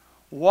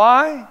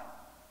 Why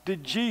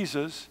did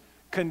Jesus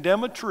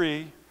condemn a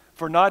tree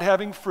for not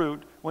having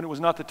fruit when it was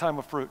not the time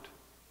of fruit?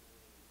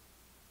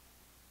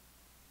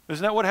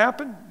 Isn't that what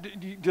happened?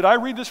 Did I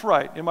read this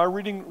right? Am I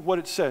reading what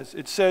it says?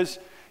 It says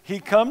he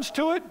comes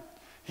to it,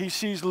 he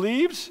sees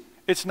leaves,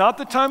 it's not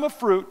the time of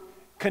fruit,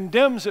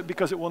 condemns it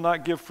because it will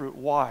not give fruit.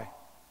 Why?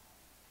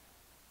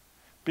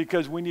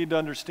 Because we need to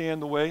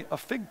understand the way a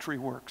fig tree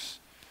works.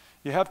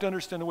 You have to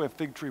understand the way a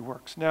fig tree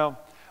works. Now,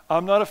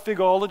 I'm not a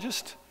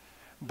figologist,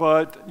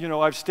 but,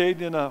 I've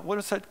stayed in what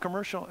is that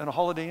commercial? In a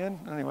Holiday Inn?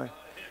 Anyway,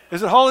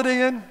 is it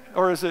Holiday Inn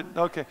or is it,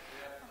 okay.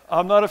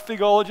 I'm not a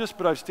figologist,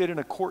 but I've stayed in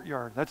a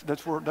courtyard.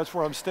 That's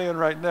where I'm staying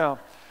right now.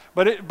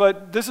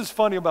 But this is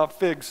funny about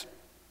figs.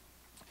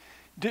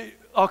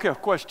 Okay, a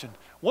question.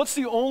 What's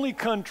the only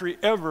country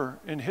ever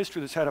in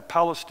history that's had a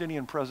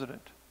Palestinian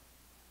president?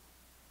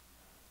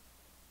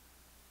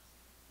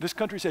 This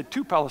country's had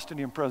 2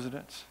 Palestinian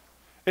presidents.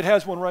 It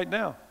has one right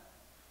now.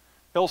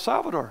 El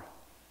Salvador.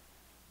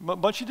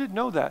 But you didn't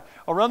know that.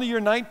 Around the year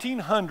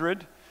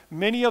 1900,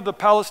 many of the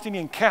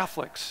Palestinian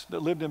Catholics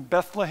that lived in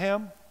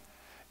Bethlehem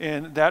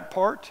and that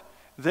part,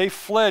 they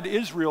fled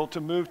Israel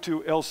to move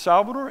to El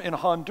Salvador and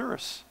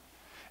Honduras.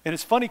 And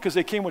it's funny because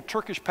they came with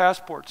Turkish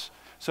passports.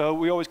 So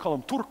we always call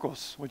them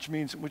Turcos, which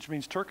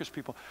means Turkish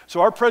people. So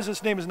our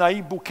president's name is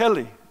Nayib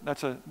Bukele.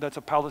 That's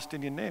a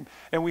Palestinian name.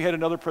 And we had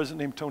another president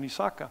named Tony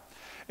Saka.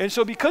 And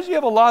so because you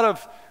have a lot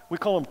of, we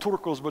call them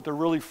Turcos, but they're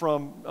really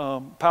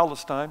from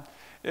Palestine,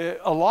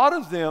 a lot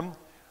of them,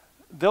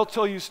 they'll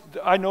tell you,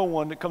 I know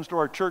one that comes to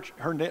our church,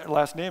 her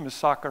last name is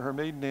Saka, her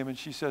maiden name, and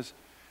she says,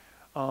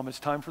 it's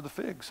time for the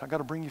figs. I got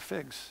to bring you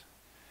figs.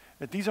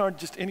 But these aren't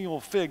just any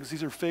old figs.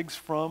 These are figs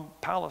from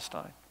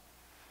Palestine.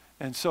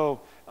 And so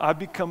I've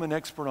become an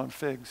expert on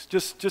figs,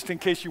 just in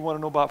case you want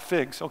to know about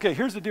figs. Okay,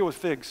 here's the deal with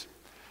figs.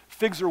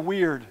 Figs are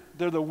weird.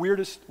 They're the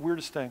weirdest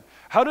thing.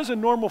 How does a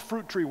normal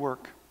fruit tree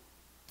work?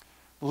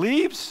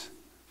 Leaves,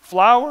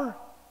 flower,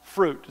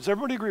 fruit. Does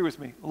everybody agree with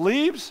me?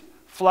 Leaves,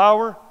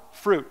 flower,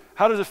 fruit.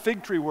 How does a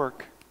fig tree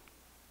work?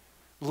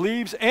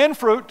 Leaves and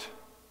fruit,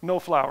 no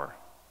flower.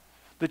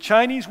 The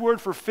Chinese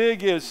word for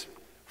fig is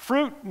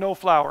fruit, no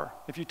flower.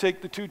 If you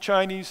take the 2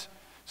 Chinese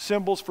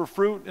symbols for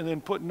fruit and then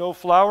put no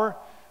flower,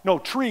 no,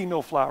 tree,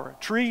 no flower.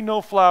 Tree,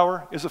 no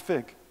flower is a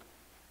fig.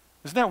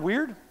 Isn't that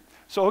weird?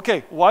 So,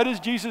 okay, why does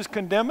Jesus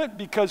condemn it?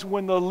 Because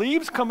when the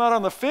leaves come out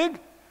on the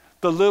fig,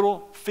 the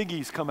little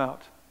figgies come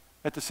out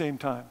at the same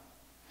time.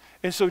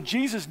 And so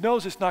Jesus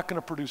knows it's not going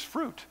to produce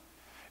fruit.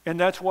 And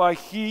that's why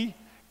he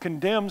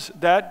condemns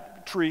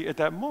that tree at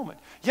that moment.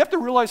 You have to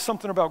realize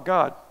something about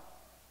God.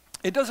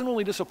 It doesn't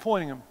only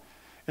disappoint him.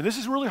 And this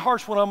is really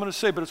harsh what I'm going to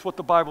say, but it's what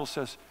the Bible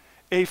says.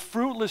 A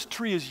fruitless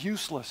tree is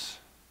useless.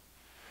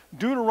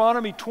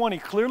 Deuteronomy 20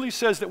 clearly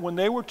says that when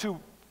they were to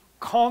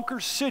conquer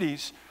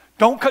cities,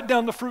 don't cut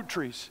down the fruit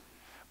trees.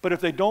 But if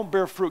they don't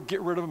bear fruit,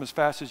 get rid of them as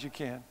fast as you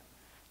can.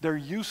 They're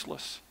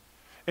useless.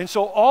 And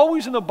so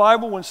always in the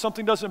Bible, when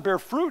something doesn't bear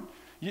fruit,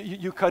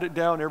 you cut it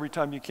down every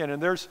time you can.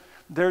 And there's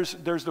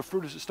the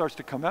fruit as it starts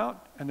to come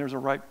out, and there's a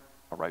ripe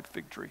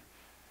fig tree.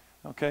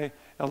 Okay?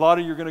 A lot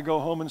of you are going to go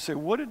home and say,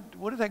 what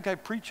did that guy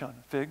preach on?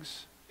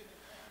 Figs.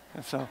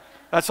 And so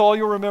that's all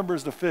you'll remember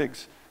is the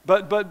figs.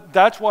 But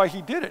that's why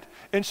he did it.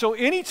 And so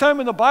anytime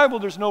in the Bible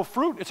there's no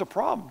fruit, it's a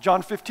problem.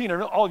 John 15,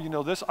 all you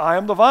know this, I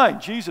am the vine,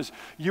 Jesus,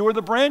 you are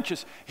the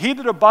branches. He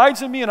that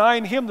abides in me and I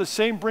in him, the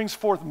same brings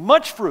forth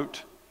much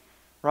fruit.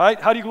 Right?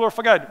 How do you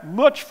glorify God?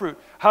 Much fruit.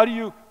 How do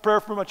you pray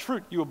for much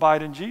fruit? You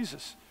abide in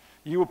Jesus.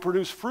 You will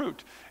produce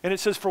fruit. And it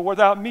says, for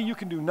without me you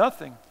can do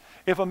nothing.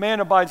 If a man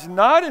abides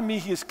not in me,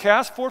 he is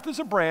cast forth as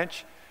a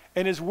branch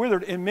and is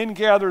withered, and men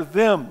gather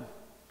them.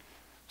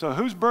 So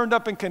who's burned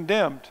up and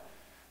condemned?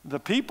 The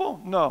people?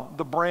 No,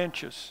 the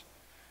branches.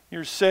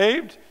 You're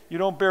saved, you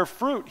don't bear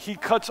fruit. He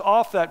cuts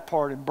off that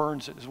part and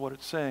burns it, is what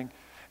it's saying.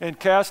 And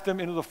cast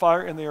them into the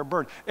fire, and they are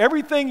burned.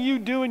 Everything you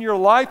do in your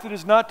life that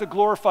is not to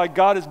glorify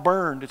God is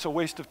burned. It's a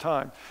waste of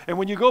time. And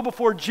when you go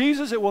before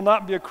Jesus, it will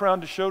not be a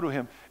crown to show to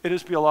him. It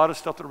is be a lot of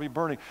stuff that will be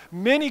burning.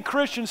 Many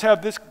Christians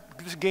have this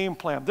game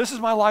plan. This is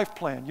my life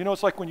plan. You know,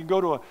 it's like when you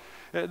go to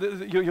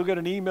you'll get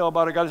an email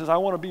about a guy that says, I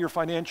want to be your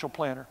financial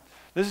planner.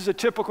 This is a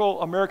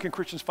typical American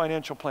Christian's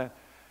financial plan.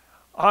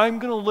 I'm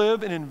going to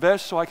live and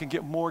invest so I can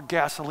get more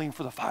gasoline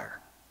for the fire.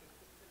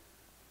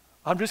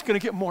 I'm just going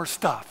to get more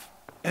stuff.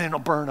 And it'll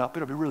burn up.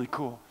 It'll be really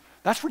cool.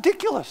 That's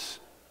ridiculous.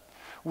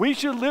 We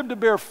should live to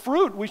bear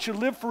fruit. We should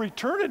live for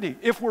eternity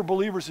if we're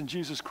believers in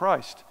Jesus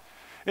Christ.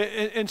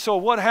 And so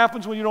what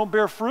happens when you don't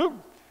bear fruit?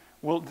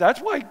 Well, that's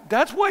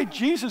why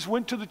Jesus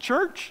went to the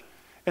church.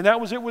 And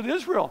that was it with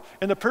Israel.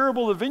 In the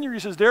parable of the vineyard, he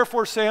says,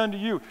 therefore say unto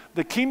you,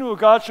 the kingdom of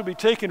God shall be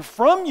taken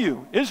from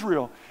you,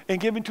 Israel, and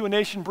given to a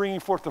nation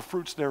bringing forth the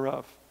fruits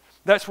thereof.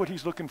 That's what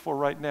he's looking for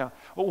right now.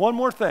 But one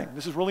more thing.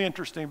 This is really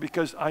interesting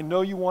because I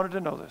know you wanted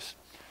to know this.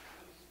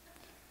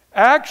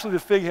 Actually, the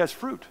fig has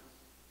fruit.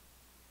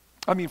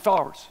 I mean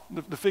flowers.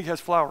 The fig has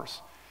flowers.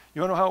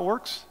 You want to know how it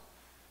works?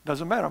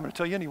 Doesn't matter. I'm going to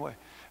tell you anyway.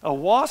 A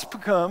wasp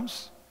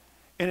comes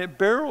and it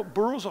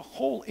burrows a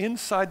hole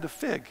inside the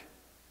fig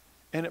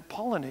and it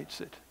pollinates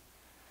it.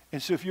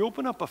 And so if you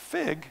open up a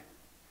fig,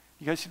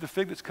 you guys see the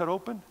fig that's cut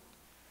open?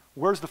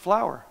 Where's the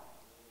flower?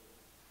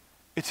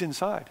 It's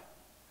inside.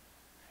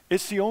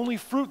 It's the only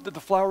fruit that the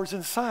flower is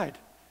inside.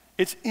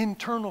 It's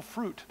internal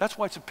fruit. That's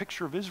why it's a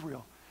picture of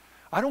Israel.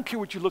 I don't care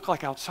what you look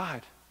like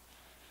outside.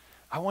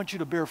 I want you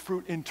to bear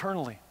fruit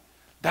internally.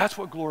 That's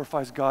what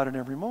glorifies God in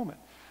every moment.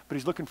 But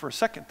he's looking for a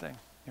second thing.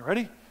 You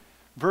ready?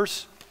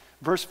 Verse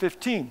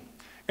 15.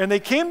 And they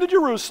came to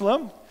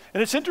Jerusalem.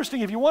 And it's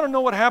interesting, if you want to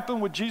know what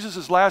happened with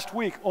Jesus' last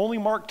week, only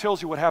Mark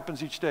tells you what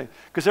happens each day.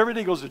 Because every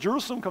day he goes to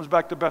Jerusalem, comes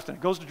back to Bethany,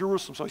 goes to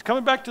Jerusalem. So he's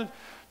coming back to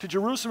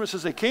Jerusalem. It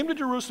says they came to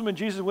Jerusalem and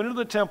Jesus went into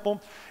the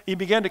temple. He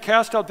began to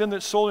cast out them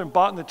that sold and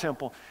bought in the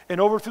temple and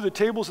overthrew the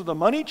tables of the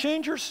money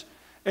changers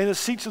and the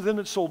seats of them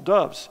that sold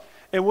doves,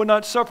 and would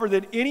not suffer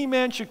that any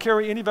man should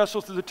carry any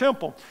vessel through the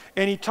temple.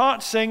 And he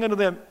taught, saying unto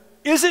them,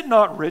 is it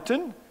not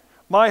written,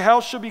 my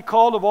house shall be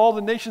called of all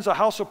the nations a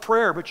house of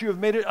prayer, but you have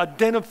made it a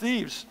den of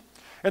thieves?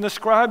 And the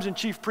scribes and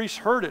chief priests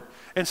heard it,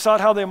 and sought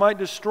how they might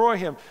destroy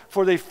him,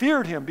 for they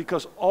feared him,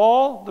 because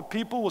all the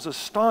people was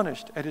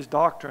astonished at his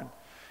doctrine.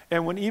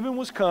 And when even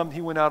was come,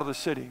 he went out of the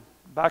city,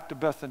 back to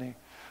Bethany.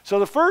 So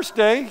the first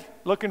day,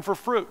 looking for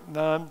fruit,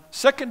 none.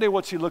 Second day,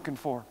 what's he looking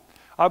for?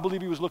 I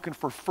believe he was looking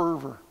for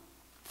fervor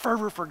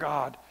for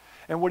God.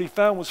 And what he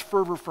found was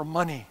fervor for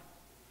money.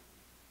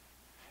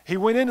 He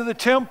went into the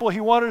temple.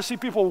 He wanted to see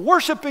people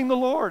worshiping the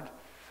Lord,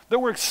 that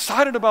were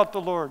excited about the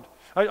Lord.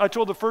 I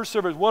told the first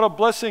service, what a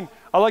blessing.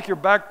 I like your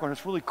background.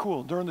 It's really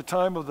cool during the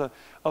time of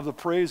the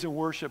praise and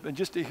worship. And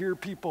just to hear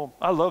people,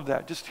 I love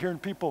that. Just hearing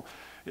people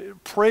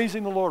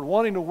praising the Lord,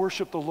 wanting to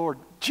worship the Lord.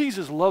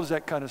 Jesus loves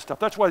that kind of stuff.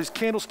 That's why his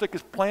candlestick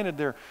is planted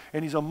there,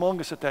 and he's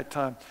among us at that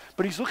time.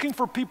 But he's looking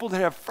for people that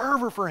have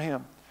fervor for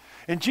him.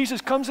 And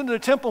Jesus comes into the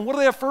temple, and what do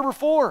they have fervor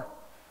for?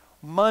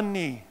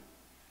 Money.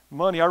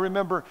 Money. I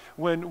remember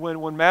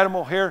when Madam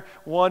O'Hare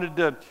wanted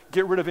to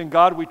get rid of In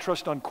God We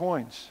Trust on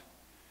coins.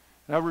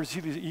 And I would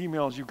receive these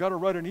emails, you've got to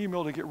write an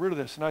email to get rid of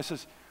this. And I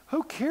says,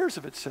 who cares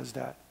if it says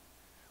that?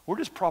 We're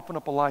just propping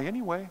up a lie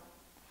anyway.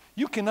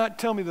 You cannot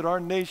tell me that our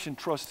nation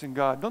trusts in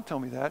God. Don't tell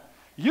me that.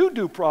 You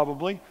do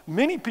probably.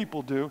 Many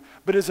people do.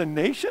 But as a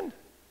nation,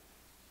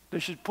 they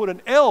should put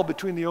an L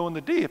between the O and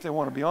the D if they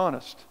want to be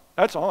honest.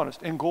 That's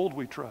honest. In gold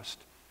we trust.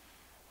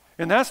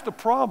 And that's the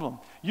problem.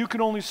 You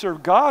can only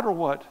serve God or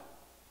what?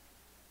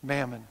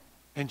 Mammon.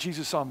 And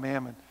Jesus saw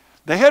mammon.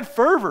 They had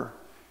fervor.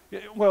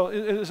 Well,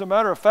 as a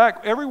matter of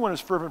fact, everyone is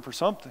fervent for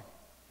something.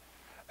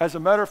 As a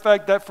matter of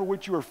fact, that for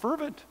which you are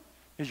fervent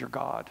is your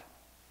God.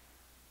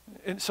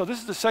 And so this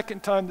is the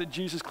second time that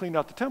Jesus cleaned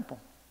out the temple.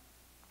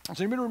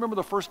 Does anybody remember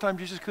the first time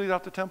Jesus cleaned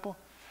out the temple?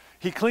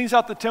 He cleans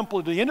out the temple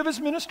at the end of his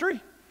ministry.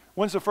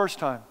 When's the first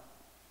time?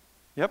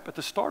 Yep, at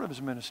the start of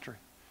his ministry.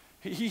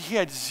 He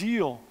had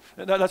zeal.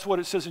 That's what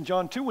it says in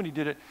John 2 when he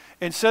did it.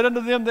 And said unto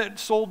them that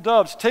sold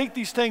doves, take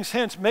these things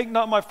hence, make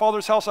not my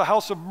Father's house a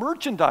house of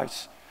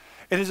merchandise.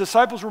 And his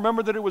disciples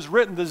remembered that it was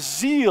written, the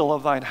zeal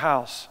of thine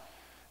house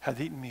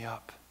hath eaten me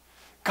up.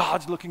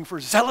 God's looking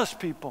for zealous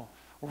people,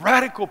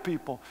 radical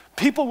people,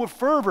 people with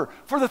fervor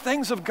for the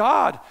things of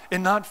God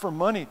and not for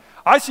money.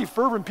 I see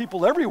fervent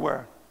people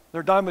everywhere.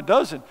 They're a dime a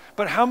dozen.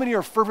 But how many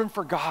are fervent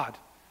for God?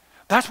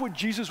 That's what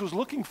Jesus was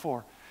looking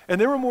for. And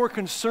they were more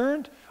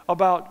concerned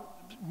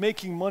about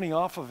making money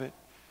off of it.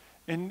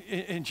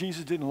 And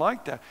Jesus didn't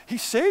like that. He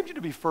saved you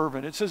to be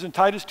fervent. It says in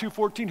Titus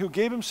 2:14, who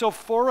gave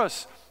himself for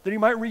us, that he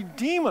might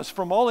redeem us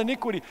from all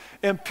iniquity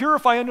and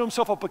purify unto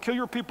himself a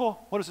peculiar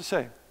people. What does it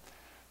say?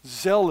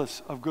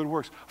 Zealous of good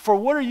works. For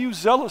what are you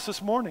zealous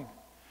this morning?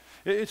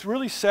 It's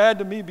really sad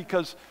to me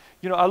because,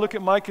 I look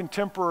at my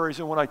contemporaries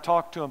and when I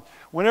talk to them,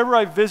 whenever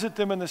I visit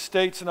them in the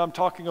States and I'm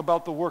talking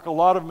about the work, a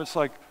lot of them it's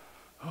like,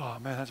 oh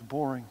man, that's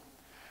boring.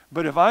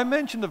 But if I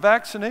mention the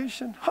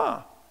vaccination,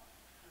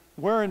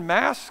 wearing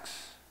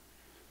masks,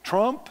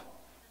 Trump,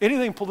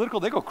 anything political,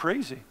 they go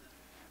crazy.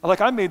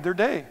 Like I made their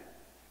day.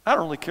 I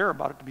don't really care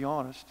about it, to be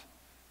honest.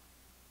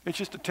 It's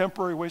just a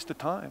temporary waste of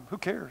time. Who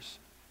cares?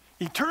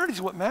 Eternity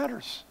is what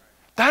matters.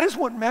 That is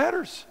what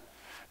matters.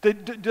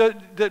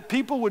 That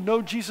people would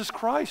know Jesus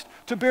Christ,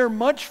 to bear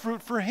much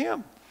fruit for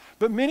him.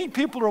 But many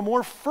people are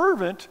more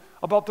fervent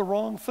about the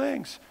wrong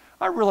things.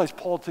 I realize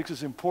politics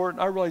is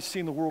important. I realize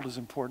seeing the world is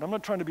important. I'm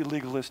not trying to be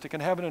legalistic,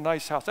 and having a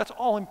nice house, that's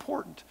all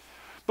important.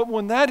 But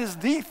when that is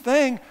the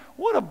thing,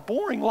 what a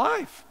boring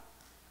life.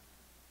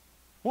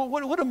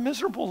 What a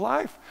miserable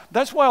life.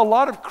 That's why a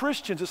lot of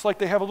Christians, it's like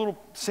they have a little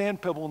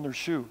sand pebble in their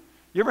shoe.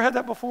 You ever had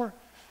that before?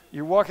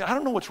 You're walking, I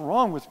don't know what's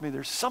wrong with me.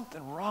 There's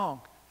something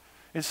wrong.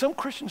 And some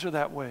Christians are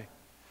that way.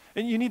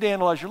 And you need to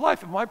analyze your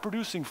life. Am I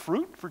producing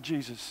fruit for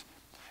Jesus?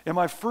 Am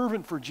I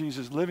fervent for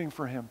Jesus, living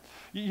for him?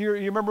 You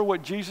remember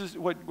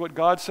what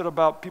God said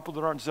about people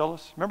that aren't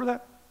zealous? Remember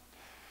that?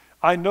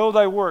 I know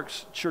thy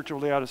works, Church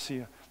of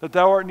Laodicea, that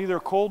thou art neither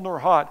cold nor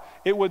hot.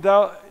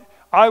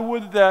 I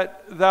would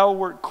that thou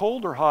wert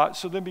cold or hot,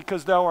 so then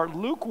because thou art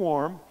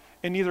lukewarm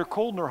and neither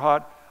cold nor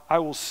hot, I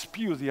will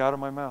spew thee out of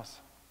my mouth.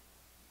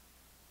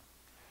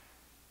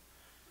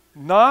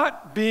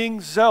 Not being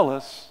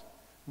zealous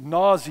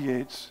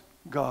nauseates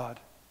God.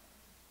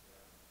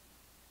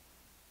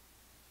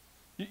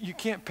 You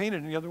can't paint it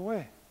any other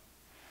way.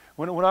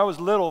 When I was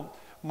little,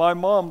 my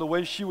mom, the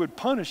way she would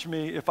punish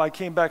me if I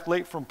came back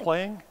late from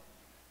playing,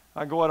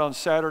 I'd go out on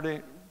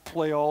Saturday,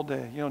 play all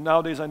day.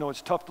 Nowadays I know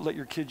it's tough to let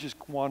your kids just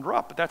wander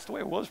up, but that's the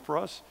way it was for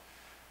us.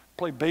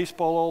 Play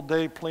baseball all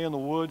day, play in the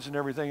woods and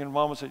everything, and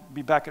mom would say,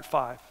 be back at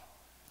 5.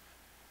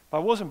 If I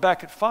wasn't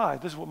back at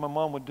 5, this is what my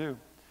mom would do.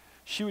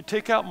 She would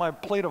take out my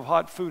plate of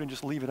hot food and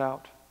just leave it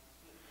out.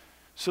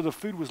 So the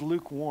food was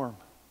lukewarm.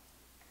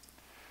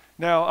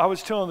 Now, I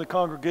was telling the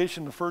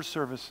congregation in the first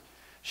service,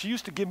 she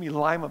used to give me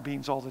lima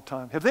beans all the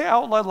time. Have they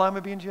outlawed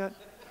lima beans yet?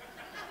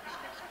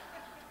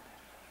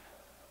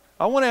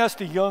 I want to ask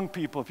the young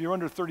people, if you're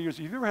under 30 years,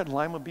 have you ever had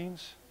lima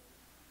beans?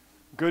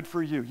 Good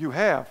for you. You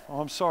have. Oh,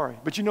 I'm sorry.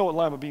 But you know what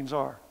lima beans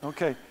are.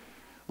 Okay.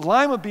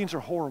 Lima beans are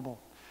horrible.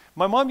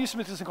 My mom used to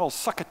make this thing called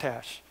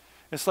succotash.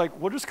 It's like,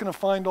 we're just going to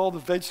find all the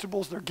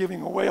vegetables they're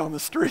giving away on the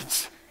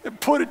streets and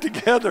put it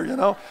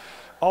together,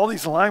 all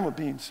these lima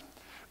beans.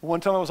 One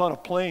time I was on a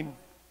plane,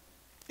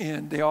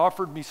 and they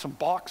offered me some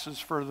boxes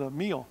for the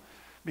meal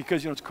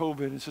because, it's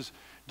COVID. It says,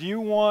 do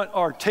you want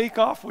our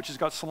takeoff, which has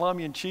got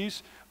salami and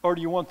cheese, or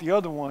do you want the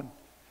other one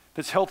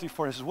that's healthy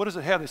for you? I said, what does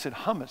it have? They said,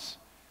 hummus.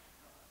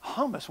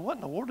 Hummus? What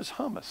in the world is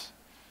hummus?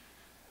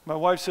 My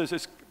wife says,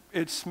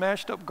 it's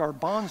smashed up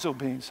garbanzo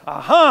beans.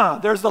 Aha,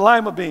 there's the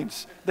lima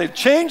beans. They've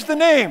changed the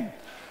name.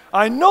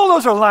 I know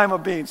those are lima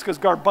beans because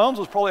garbanzo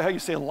is probably how you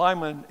say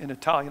lima in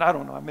Italian. I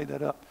don't know. I made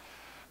that up.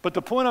 But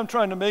the point I'm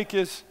trying to make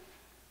is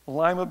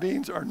lima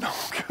beans are no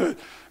good.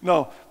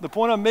 No, the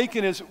point I'm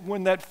making is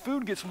when that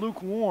food gets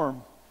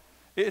lukewarm,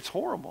 it's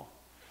horrible.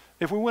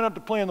 If we went out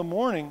to play in the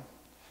morning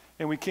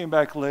and we came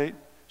back late,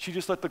 she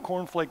just let the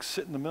cornflakes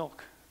sit in the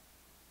milk.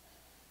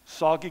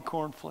 Soggy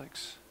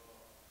cornflakes.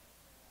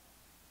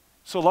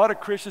 So a lot of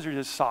Christians are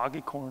just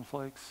soggy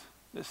cornflakes,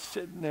 just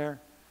sitting there,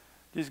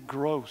 just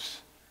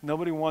gross.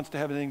 Nobody wants to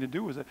have anything to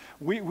do with it.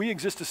 We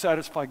exist to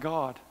satisfy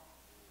God,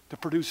 to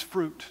produce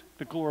fruit,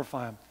 to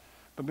glorify him.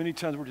 But many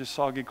times we're just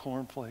soggy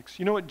cornflakes.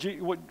 You know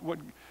what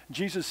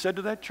Jesus said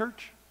to that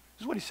church?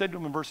 This is what he said to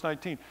them in verse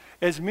 19.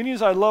 As many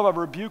as I love, I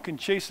rebuke and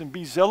chasten.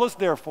 Be zealous,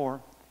 therefore,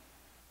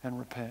 and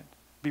repent.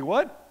 Be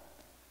what?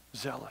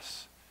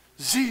 Zealous.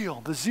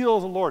 Zeal, the zeal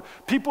of the Lord.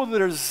 People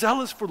that are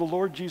zealous for the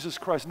Lord Jesus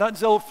Christ, not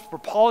zealous for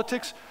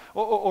politics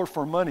or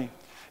for money.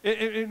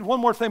 And one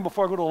more thing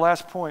before I go to the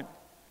last point.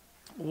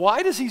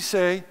 Why does he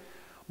say,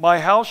 my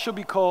house shall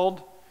be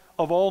called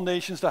of all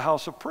nations the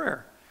house of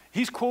prayer?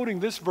 He's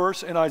quoting this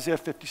verse in Isaiah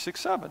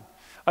 56:7.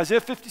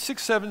 Isaiah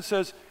 56:7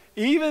 says,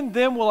 even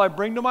them will I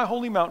bring to my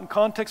holy mountain,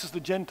 context is the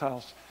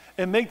Gentiles,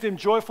 and make them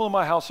joyful in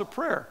my house of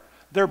prayer.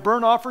 Their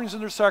burnt offerings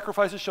and their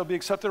sacrifices shall be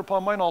accepted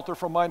upon mine altar,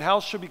 for mine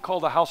house shall be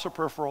called a house of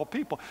prayer for all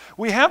people.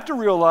 We have to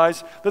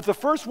realize that the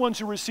first ones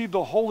who received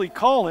the holy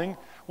calling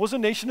was the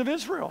nation of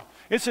Israel.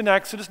 It's in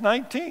Exodus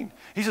 19.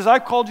 He says,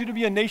 I've called you to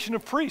be a nation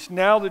of priests.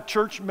 Now the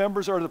church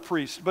members are the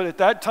priests. But at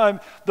that time,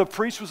 the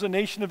priest was the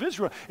nation of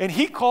Israel. And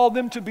he called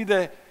them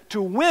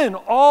to win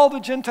all the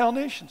Gentile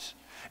nations.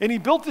 And he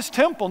built this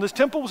temple. And this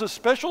temple was a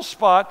special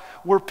spot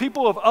where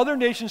people of other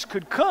nations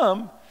could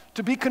come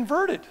to be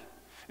converted.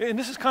 And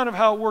this is kind of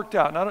how it worked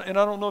out. And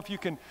I don't know if you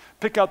can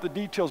pick out the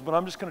details, but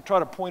I'm just going to try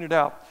to point it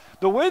out.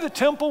 The way the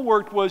temple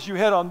worked was you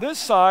had on this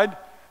side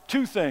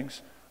two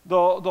things.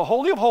 The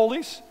Holy of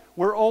Holies,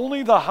 where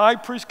only the high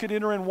priest could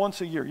enter in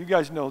once a year. You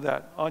guys know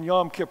that, on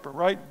Yom Kippur,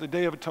 right? The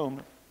Day of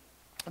Atonement.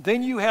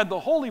 Then you had the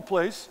holy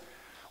place,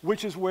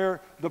 which is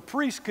where the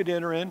priest could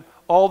enter in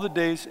all the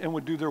days and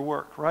would do their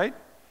work, right?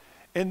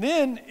 And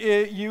then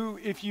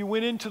if you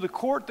went into the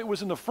court that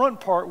was in the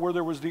front part where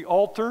there was the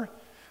altar,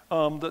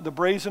 the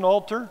brazen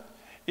altar,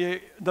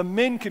 the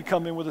men could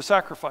come in with the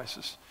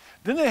sacrifices.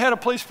 Then they had a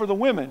place for the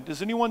women.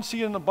 Does anyone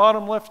see in the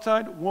bottom left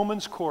side?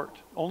 Women's court.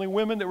 Only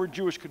women that were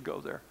Jewish could go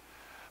there.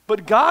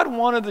 But God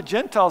wanted the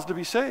Gentiles to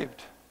be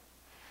saved.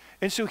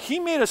 And so he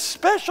made a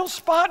special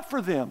spot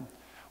for them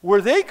where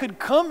they could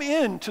come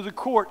into the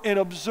court and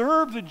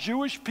observe the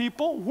Jewish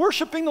people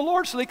worshiping the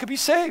Lord so they could be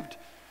saved.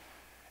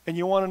 And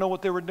you want to know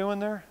what they were doing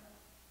there?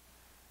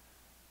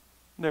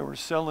 They were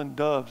selling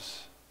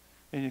doves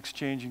and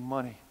exchanging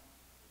money.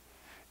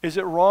 Is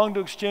it wrong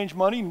to exchange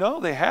money? No,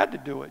 they had to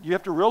do it. You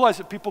have to realize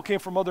that people came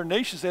from other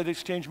nations, they had to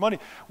exchange money.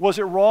 Was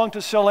it wrong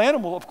to sell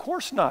animal? Of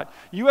course not.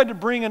 You had to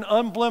bring an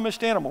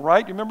unblemished animal,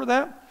 right? You remember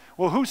that?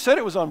 Well, who said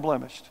it was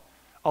unblemished?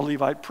 A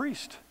Levite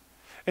priest.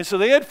 And so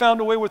they had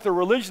found a way with their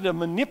religion to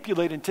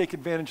manipulate and take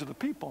advantage of the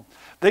people.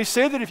 They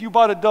say that if you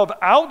bought a dove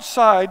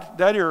outside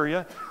that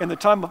area in the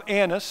time of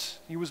Annas,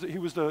 he was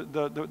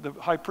the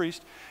high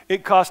priest,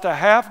 it cost a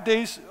half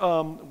day's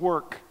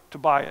work to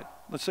buy it.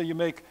 Let's say you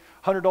make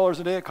 $100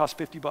 a day, it costs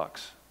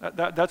 $50.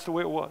 That's the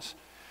way it was.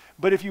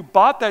 But if you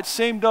bought that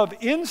same dove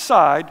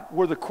inside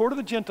where the court of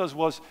the Gentiles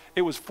was,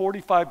 it was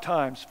 45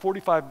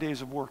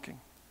 days of working.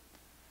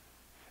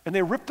 And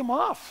they ripped them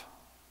off.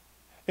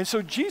 And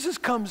so Jesus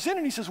comes in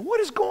and he says, what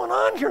is going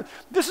on here?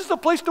 This is the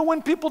place to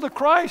win people to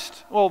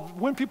Christ. Well,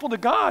 win people to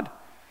God.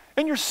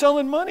 And you're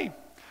selling money.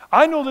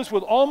 I know this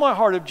with all my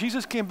heart. If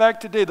Jesus came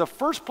back today, the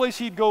first place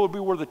he'd go would be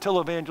where the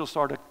televangelists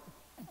are to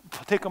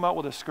take them out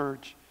with a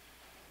scourge.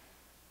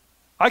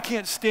 I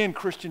can't stand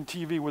Christian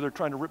TV where they're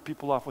trying to rip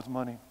people off with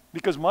money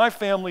because my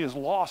family is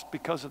lost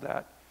because of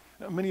that.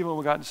 Many of them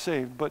have gotten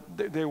saved, but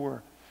they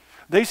were.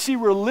 They see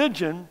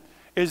religion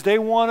as they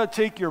want to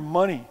take your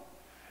money.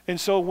 And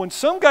so when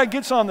some guy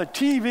gets on the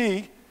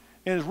TV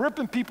and is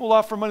ripping people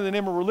off for money in the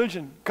name of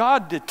religion,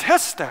 God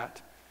detests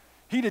that.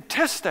 He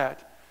detests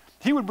that.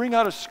 He would bring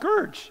out a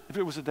scourge if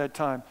it was at that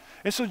time.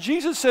 And so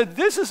Jesus said,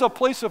 this is a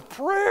place of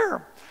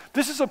prayer.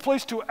 This is a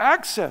place to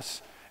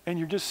access, and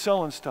you're just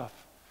selling stuff.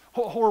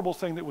 Horrible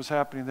thing that was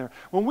happening there.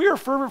 When we are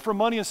fervent for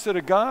money instead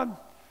of God,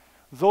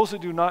 those that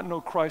do not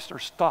know Christ are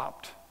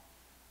stopped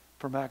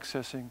from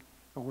accessing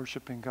and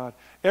worshiping God.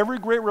 Every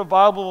great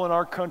revival in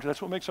our country,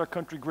 that's what makes our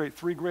country great,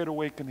 3 great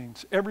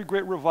awakenings. Every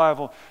great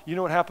revival, you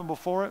know what happened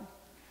before it?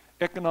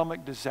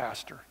 Economic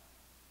disaster.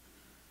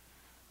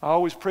 I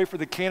always pray for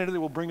the candidate that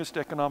will bring us to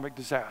economic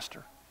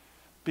disaster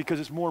because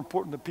it's more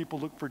important that people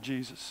look for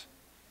Jesus.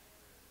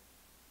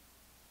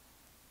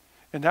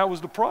 And that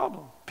was the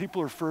problem.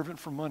 People are fervent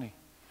for money.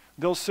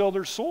 They'll sell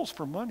their souls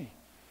for money.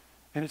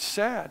 And it's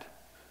sad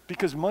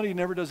because money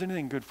never does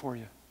anything good for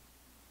you.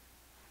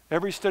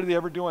 Every study they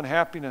ever do on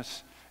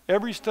happiness,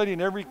 every study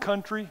in every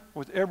country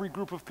with every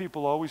group of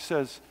people always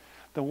says,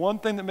 the one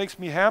thing that makes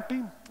me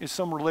happy is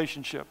some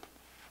relationship.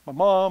 My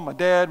mom, my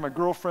dad, my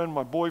girlfriend,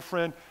 my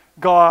boyfriend,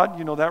 God,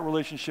 you know, that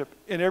relationship.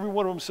 And every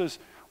one of them says,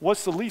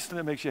 what's the least thing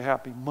that makes you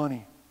happy?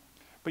 Money.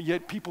 But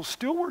yet people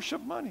still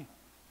worship money.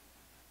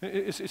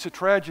 It's a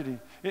tragedy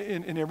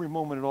in every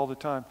moment and all the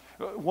time.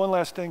 One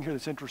last thing here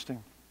that's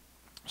interesting.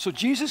 So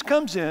Jesus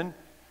comes in,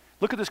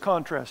 look at this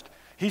contrast.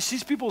 He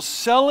sees people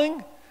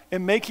selling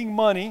and making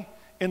money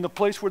in the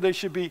place where they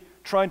should be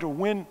trying to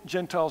win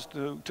Gentiles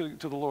to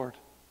the Lord.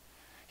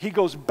 He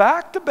goes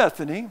back to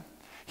Bethany.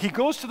 He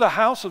goes to the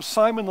house of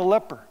Simon the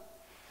leper.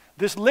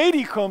 This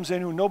lady comes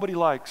in who nobody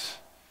likes.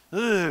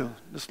 Ugh,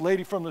 this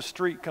lady from the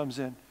street comes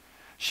in.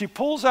 She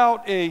pulls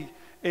out a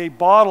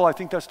bottle, I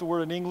think that's the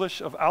word in English,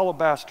 of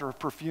alabaster, of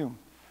perfume.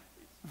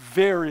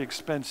 Very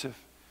expensive.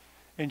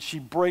 And she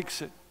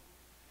breaks it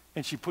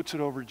and she puts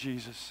it over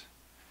Jesus.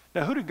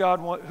 Now, who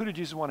did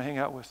Jesus want to hang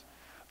out with?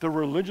 The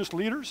religious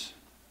leaders?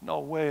 No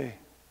way.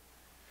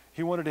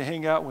 He wanted to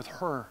hang out with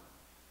her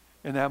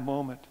in that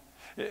moment.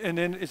 And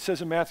then it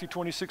says in Matthew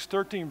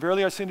 26:13,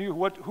 verily I say to you,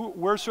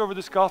 wheresoever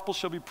this gospel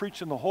shall be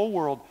preached in the whole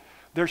world,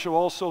 there shall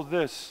also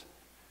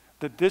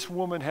that this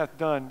woman hath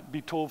done,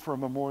 be told for a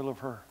memorial of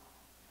her.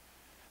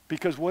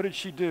 Because what did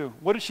she do?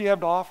 What did she have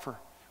to offer?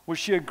 Was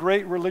she a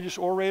great religious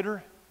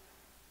orator?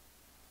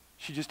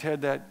 She just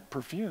had that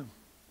perfume,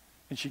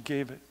 and she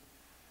gave it.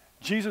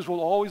 Jesus will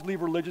always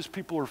leave religious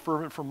people who are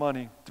fervent for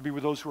money to be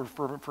with those who are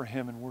fervent for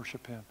him and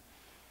worship him.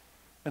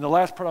 And the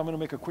last part, I'm going to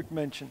make a quick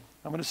mention.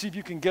 I'm going to see if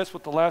you can guess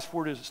what the last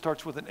word is. It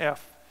starts with an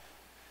F.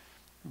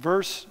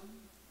 Verse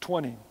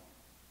 20.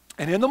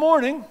 And in the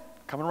morning,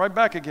 coming right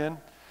back again,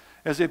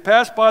 as they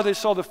passed by, they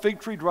saw the fig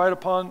tree dried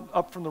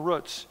up from the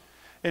roots.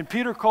 And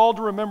Peter called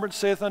to remembrance,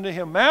 saith unto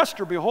him,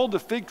 Master, behold, the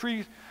fig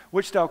tree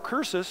which thou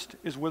cursest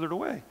is withered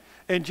away.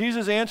 And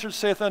Jesus answered,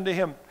 saith unto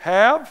him,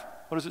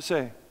 what does it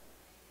say?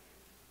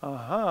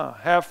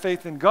 Have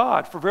faith in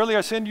God. For verily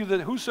I say unto you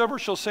that whosoever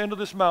shall say unto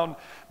this mountain,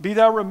 be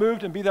thou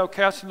removed and be thou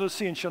cast into the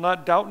sea, and shall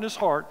not doubt in his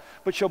heart,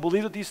 but shall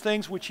believe that these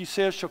things which he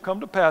saith shall come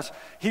to pass,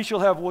 he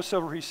shall have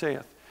whatsoever he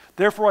saith.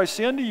 Therefore I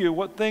say unto you,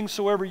 what things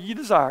soever ye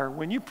desire,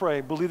 when you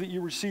pray, believe that you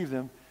receive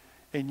them,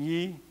 and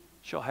ye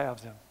shall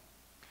have them.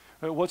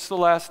 What's the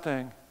last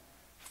thing?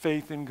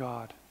 Faith in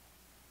God.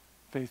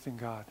 Faith in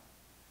God.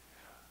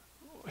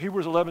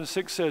 Hebrews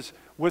 11:6 says,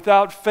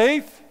 without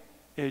faith,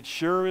 it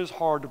sure is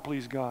hard to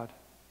please God.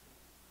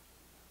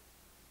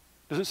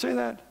 Does it say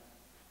that?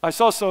 I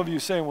saw some of you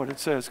saying what it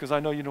says, because I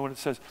know you know what it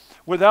says.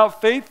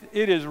 Without faith,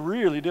 it is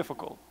really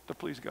difficult to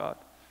please God.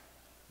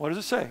 What does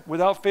it say?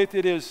 Without faith,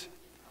 it is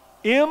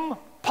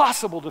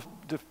impossible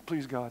to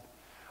please God.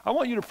 I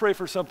want you to pray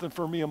for something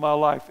for me in my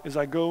life as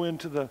I go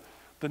into the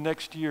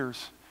next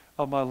years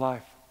of my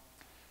life,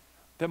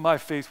 that my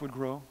faith would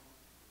grow.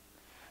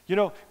 You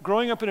know,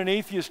 growing up in an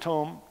atheist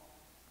home,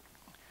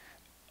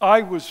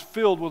 I was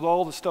filled with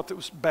all the stuff that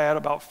was bad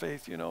about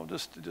faith, you know,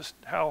 just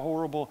how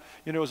horrible.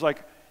 You know, it was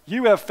like,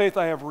 you have faith,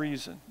 I have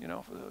reason. You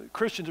know,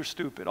 Christians are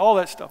stupid, all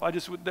that stuff.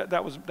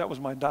 That was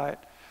my diet.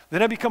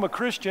 Then I become a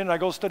Christian, and I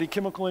go study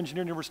chemical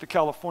engineering at the University of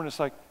California. It's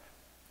like,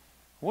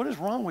 what is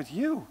wrong with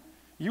you?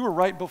 You were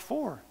right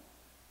before.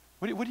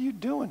 What are you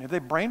doing? Have they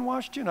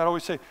brainwashed you? And I'd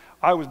always say,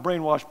 I was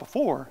brainwashed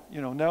before.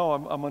 You know, now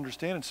I'm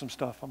understanding some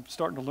stuff. I'm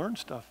starting to learn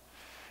stuff.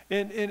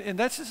 And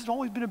this has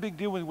always been a big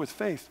deal with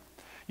faith.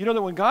 You know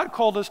that when God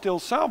called us to El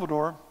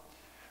Salvador,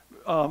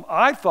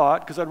 I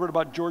thought, because I'd read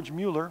about George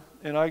Mueller,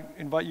 and I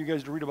invite you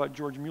guys to read about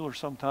George Mueller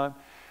sometime,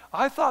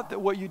 I thought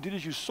that what you did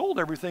is you sold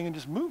everything and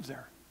just moved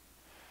there.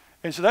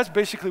 And so that's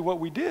basically what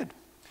we did.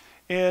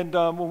 And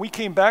when we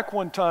came back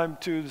one time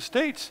to the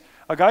States,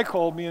 a guy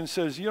called me and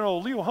says, you know,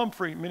 Leo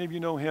Humphrey, many of you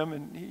know him,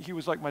 and he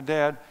was like my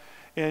dad.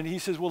 And he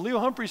says, well, Leo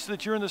Humphrey said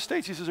that you're in the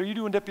States. He says, are you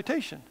doing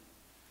deputation?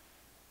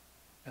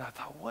 And I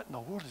thought, what in the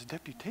world is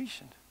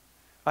deputation?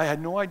 I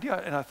had no idea.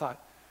 And I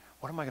thought,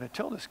 what am I going to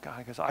tell this guy?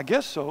 Because I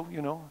guess so,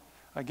 you know,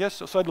 I guess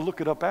so. So I had to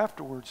look it up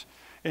afterwards.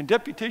 And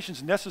deputation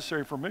is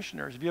necessary for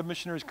missionaries. If you have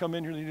missionaries come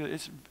in here,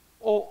 it's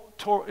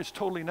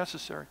totally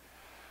necessary.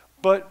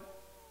 But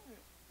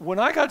when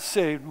I got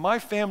saved, my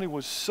family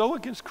was so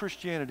against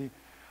Christianity,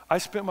 I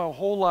spent my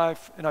whole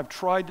life, and I've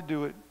tried to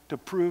do it, to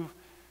prove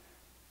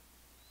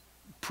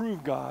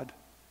God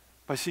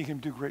by seeing him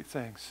do great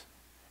things.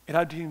 And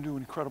I've seen him do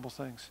incredible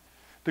things.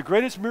 The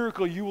greatest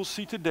miracle you will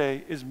see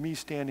today is me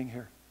standing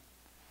here.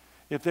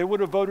 If they would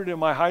have voted in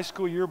my high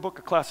school yearbook,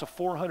 a class of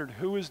 400,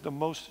 who is the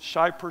most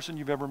shy person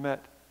you've ever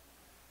met?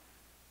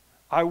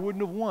 I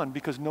wouldn't have won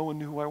because no one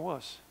knew who I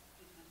was.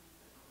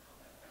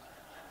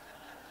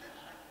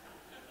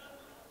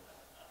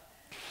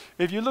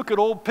 If you look at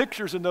old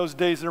pictures in those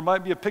days, there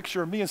might be a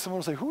picture of me and someone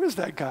will say, who is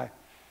that guy?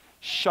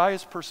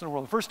 Shyest person in the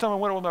world. The first time I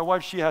went with my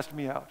wife, she asked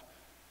me out.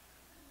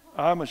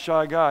 I'm a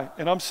shy guy,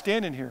 and I'm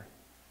standing here,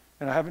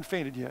 and I haven't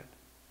fainted yet.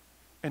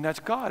 And that's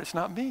God. It's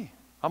not me.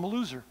 I'm a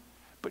loser.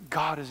 But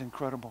God is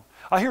incredible.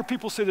 I hear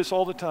people say this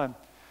all the time.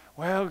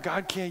 Well,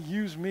 God can't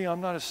use me.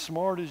 I'm not as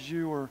smart as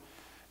you or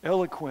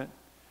eloquent.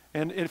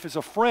 And if it's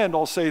a friend,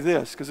 I'll say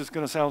this, because it's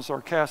going to sound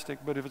sarcastic,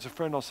 but if it's a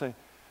friend, I'll say,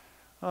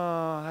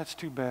 oh, that's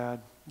too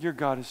bad. Your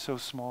God is so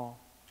small.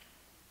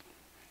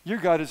 Your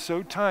God is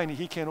so tiny,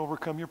 he can't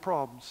overcome your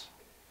problems.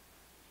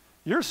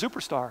 You're a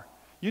superstar.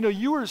 You know,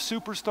 you are a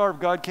superstar if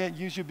God can't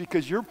use you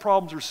because your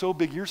problems are so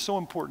big, you're so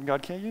important,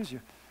 God can't use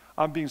you.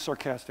 I'm being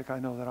sarcastic, I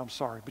know that, I'm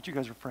sorry, but you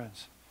guys are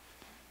friends.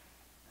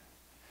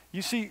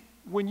 You see,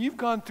 when you've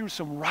gone through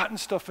some rotten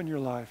stuff in your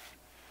life,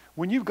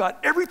 when you've got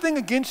everything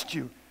against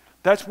you,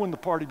 that's when the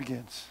party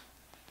begins.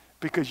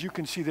 Because you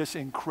can see this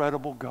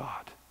incredible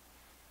God.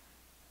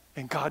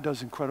 And God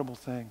does incredible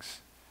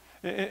things.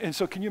 And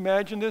so can you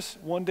imagine this?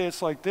 One day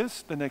it's like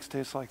this, the next day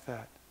it's like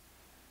that.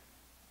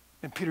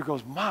 And Peter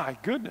goes, my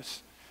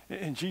goodness.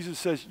 And Jesus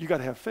says, you got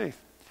to have faith.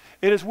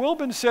 It has well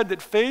been said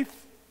that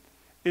faith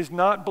is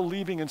not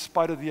believing in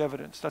spite of the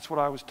evidence. That's what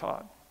I was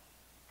taught.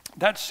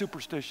 That's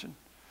superstition.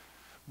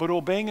 But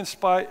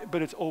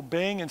it's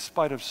obeying in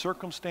spite of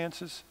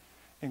circumstances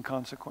and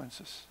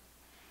consequences.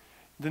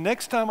 The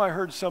next time I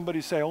heard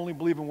somebody say, I only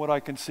believe in what I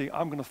can see,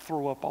 I'm going to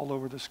throw up all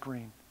over the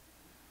screen.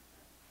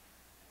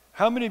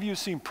 How many of you have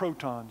seen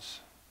protons?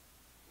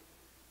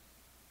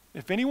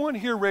 If anyone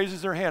here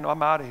raises their hand,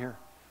 I'm out of here.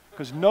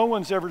 Because no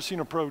one's ever seen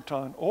a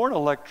proton or an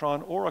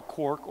electron or a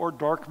quark or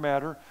dark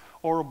matter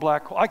or a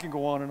black hole. I can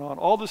go on and on.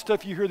 All the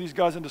stuff you hear these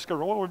guys in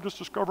Discovery, oh, we've just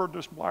discovered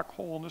this black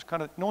hole and this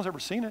kind of, no one's ever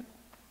seen it.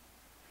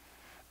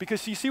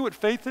 Because you see what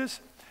faith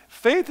is?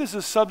 Faith is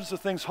the substance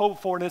of things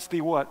hoped for, and it's the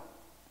what?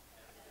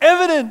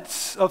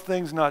 Evidence of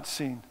things not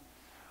seen.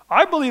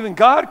 I believe in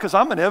God because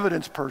I'm an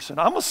evidence person.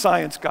 I'm a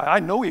science guy.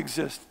 I know he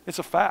exists. It's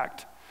a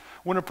fact.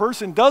 When a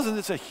person doesn't,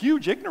 it's a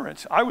huge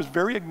ignorance. I was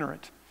very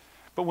ignorant.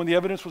 But when the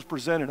evidence was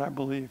presented, I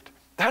believed.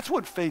 That's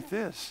what faith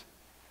is.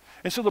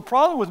 And so the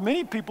problem with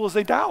many people is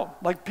they doubt,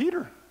 like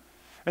Peter.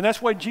 And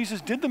that's why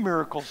Jesus did the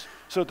miracles,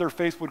 so that their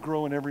faith would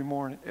grow in every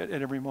morning, at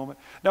every moment.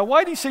 Now,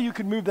 why did he say you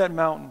could move that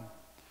mountain?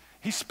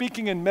 He's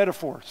speaking in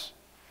metaphors.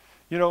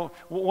 You know,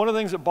 one of the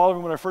things that bothered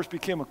me when I first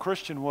became a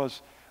Christian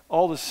was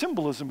all the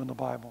symbolism in the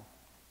Bible.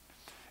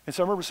 And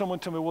so I remember someone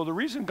telling me, well, the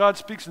reason God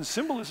speaks in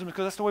symbolism is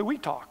because that's the way we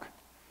talk.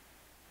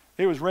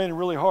 It was raining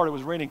really hard. It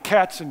was raining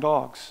cats and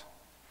dogs.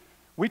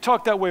 We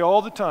talk that way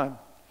all the time.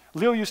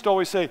 Leo used to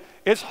always say,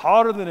 it's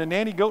hotter than a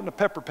nanny goat in a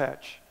pepper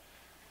patch.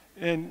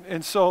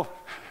 And so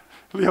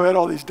Leo had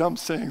all these dumb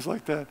sayings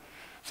like that.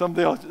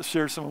 Someday I'll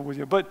share some of them with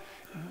you. But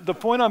the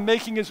point I'm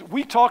making is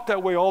we talk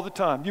that way all the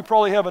time. You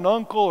probably have an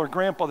uncle or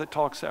grandpa that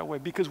talks that way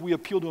because we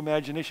appeal to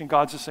imagination.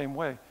 God's the same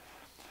way.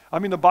 I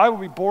mean, the Bible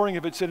would be boring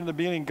if it said in the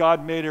beginning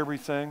God made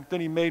everything.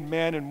 Then he made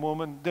man and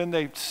woman. Then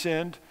they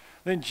sinned.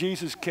 Then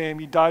Jesus came.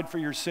 He died for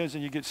your sins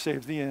and you get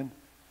saved. The end.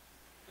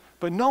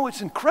 But no,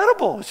 it's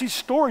incredible. It's these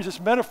stories, this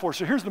metaphor.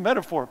 So here's the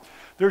metaphor.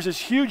 There's this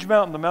huge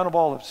mountain, the Mount of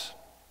Olives.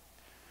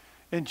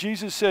 And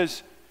Jesus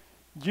says,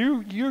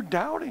 you're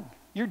doubting.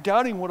 You're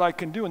doubting what I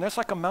can do. And that's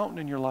like a mountain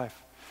in your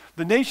life.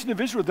 The nation of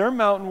Israel, their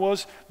mountain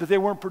was that they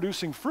weren't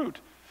producing fruit.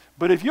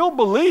 But if you'll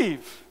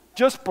believe,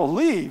 just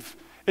believe,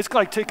 it's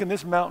like taking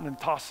this mountain and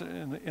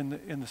tossing it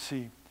in the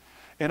sea.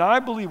 And I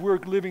believe we're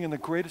living in the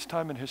greatest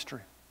time in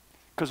history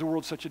because the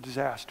world's such a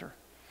disaster.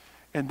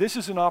 And this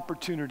is an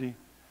opportunity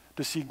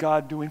to see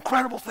God do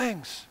incredible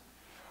things.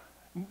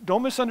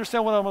 Don't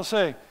misunderstand what I'm going to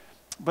say,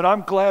 but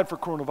I'm glad for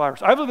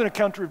coronavirus. I live in a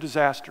country of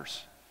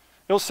disasters.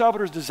 El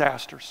Salvador's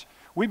disasters.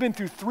 We've been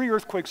through 3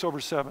 earthquakes over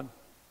 7.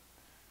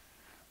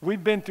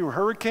 We've been through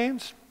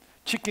hurricanes,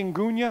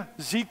 chikungunya,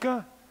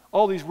 Zika,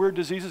 all these weird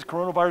diseases.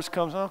 Coronavirus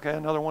comes, okay,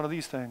 another one of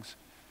these things.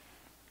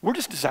 We're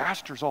just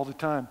disasters all the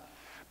time.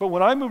 But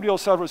when I moved to El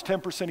Salvador, it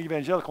was 10%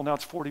 evangelical. Now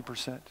it's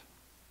 40%.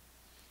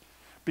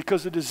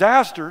 Because the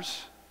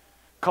disasters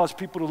cause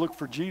people to look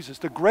for Jesus.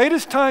 The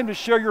greatest time to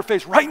share your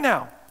faith right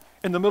now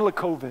in the middle of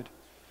COVID.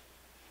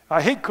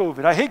 I hate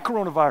COVID. I hate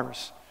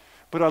coronavirus.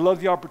 But I love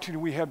the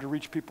opportunity we have to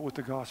reach people with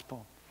the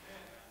gospel.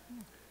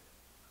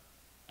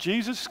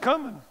 Jesus is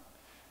coming.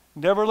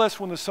 Nevertheless,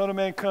 when the Son of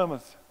Man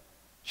cometh,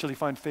 shall he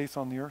find faith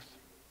on the earth?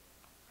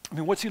 I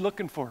mean, what's he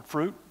looking for?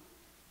 Fruit,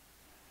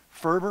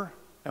 fervor,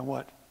 and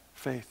what?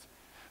 Faith.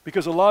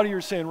 Because a lot of you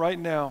are saying right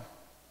now,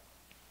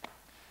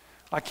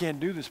 I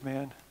can't do this,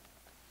 man.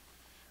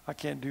 I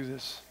can't do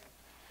this.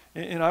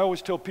 And I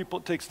always tell people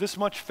it takes this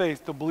much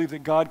faith to believe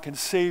that God can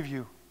save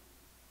you.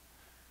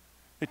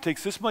 It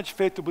takes this much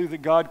faith to believe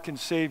that God can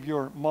save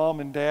your mom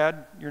and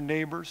dad, your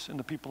neighbors, and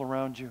the people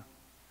around you.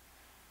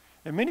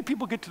 And many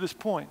people get to this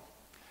point.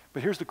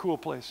 But here's the cool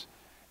place.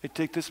 It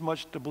takes this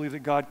much to believe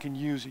that God can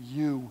use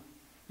you.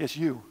 Yes,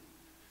 you.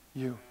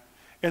 You.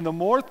 And the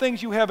more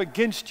things you have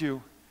against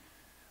you,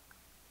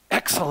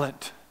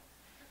 excellent.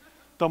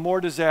 The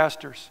more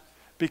disasters.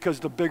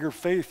 Because the bigger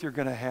faith you're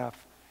going to have.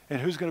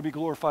 And who's going to be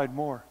glorified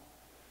more?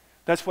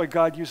 That's why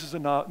God uses the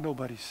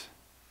nobodies.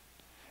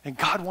 And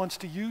God wants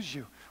to use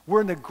you.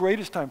 We're in the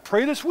greatest time.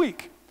 Pray this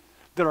week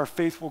that our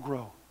faith will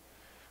grow.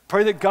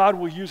 Pray that God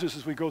will use us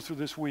as we go through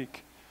this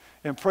week.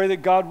 And pray that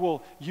God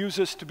will use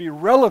us to be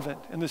relevant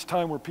in this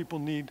time where people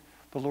need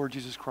the Lord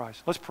Jesus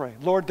Christ. Let's pray.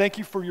 Lord, thank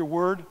you for your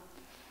word.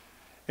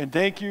 And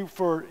thank you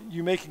for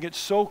you making it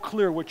so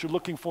clear what you're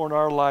looking for in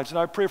our lives. And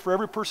I pray for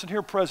every person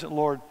here present,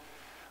 Lord,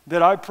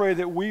 that I pray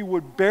that we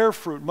would bear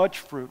fruit, much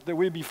fruit, that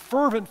we'd be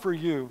fervent for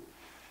you,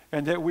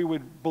 and that we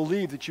would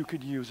believe that you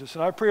could use us.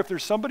 And I pray if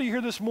there's somebody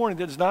here this morning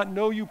that does not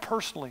know you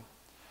personally,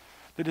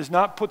 that does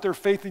not put their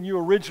faith in you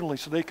originally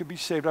so they could be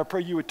saved, I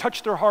pray you would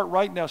touch their heart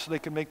right now so they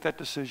can make that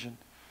decision.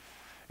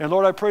 And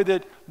Lord, I pray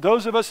that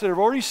those of us that have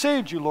already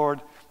saved you,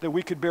 Lord, that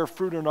we could bear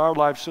fruit in our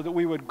lives so that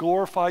we would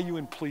glorify you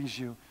and please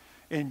you.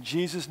 In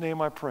Jesus'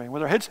 name I pray.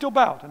 With our heads still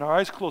bowed and our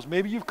eyes closed,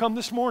 maybe you've come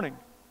this morning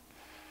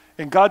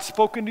and God's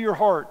spoken to your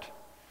heart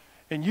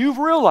and you've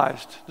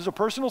realized, this is a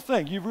personal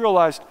thing, you've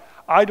realized,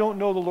 I don't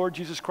know the Lord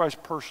Jesus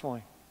Christ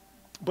personally,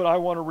 but I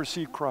want to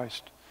receive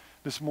Christ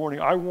this morning.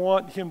 I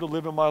want him to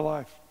live in my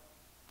life.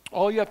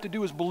 All you have to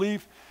do is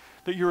believe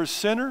that you're a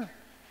sinner,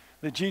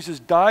 that Jesus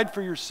died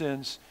for your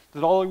sins,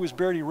 that all he was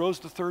buried, he rose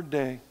the 3rd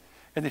day,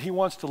 and that he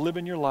wants to live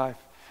in your life.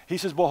 He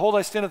says, behold,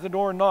 I stand at the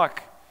door and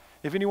knock.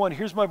 If anyone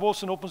hears my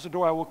voice and opens the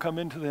door, I will come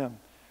into them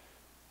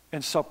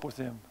and sup with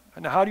them.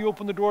 And how do you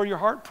open the door of your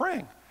heart?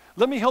 Praying.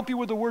 Let me help you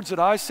with the words that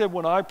I said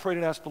when I prayed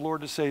and asked the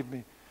Lord to save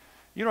me.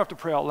 You don't have to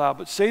pray out loud,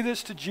 but say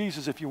this to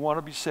Jesus if you want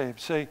to be saved.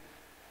 Say,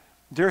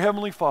 dear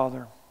Heavenly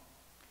Father,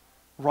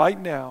 right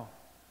now,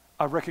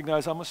 I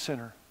recognize I'm a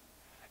sinner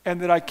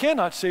and that I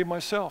cannot save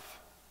myself.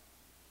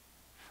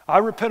 I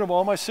repent of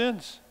all my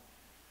sins.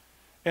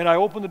 And I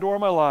open the door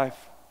of my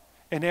life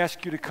and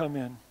ask you to come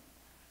in.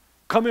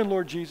 Come in,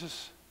 Lord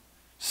Jesus.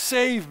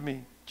 Save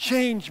me.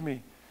 Change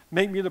me.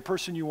 Make me the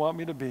person you want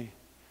me to be.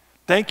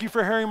 Thank you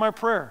for hearing my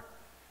prayer.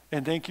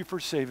 And thank you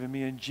for saving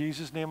me. In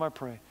Jesus' name I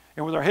pray.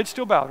 And with our heads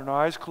still bowed and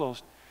our eyes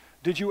closed,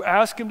 did you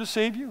ask him to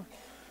save you?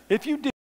 If you did,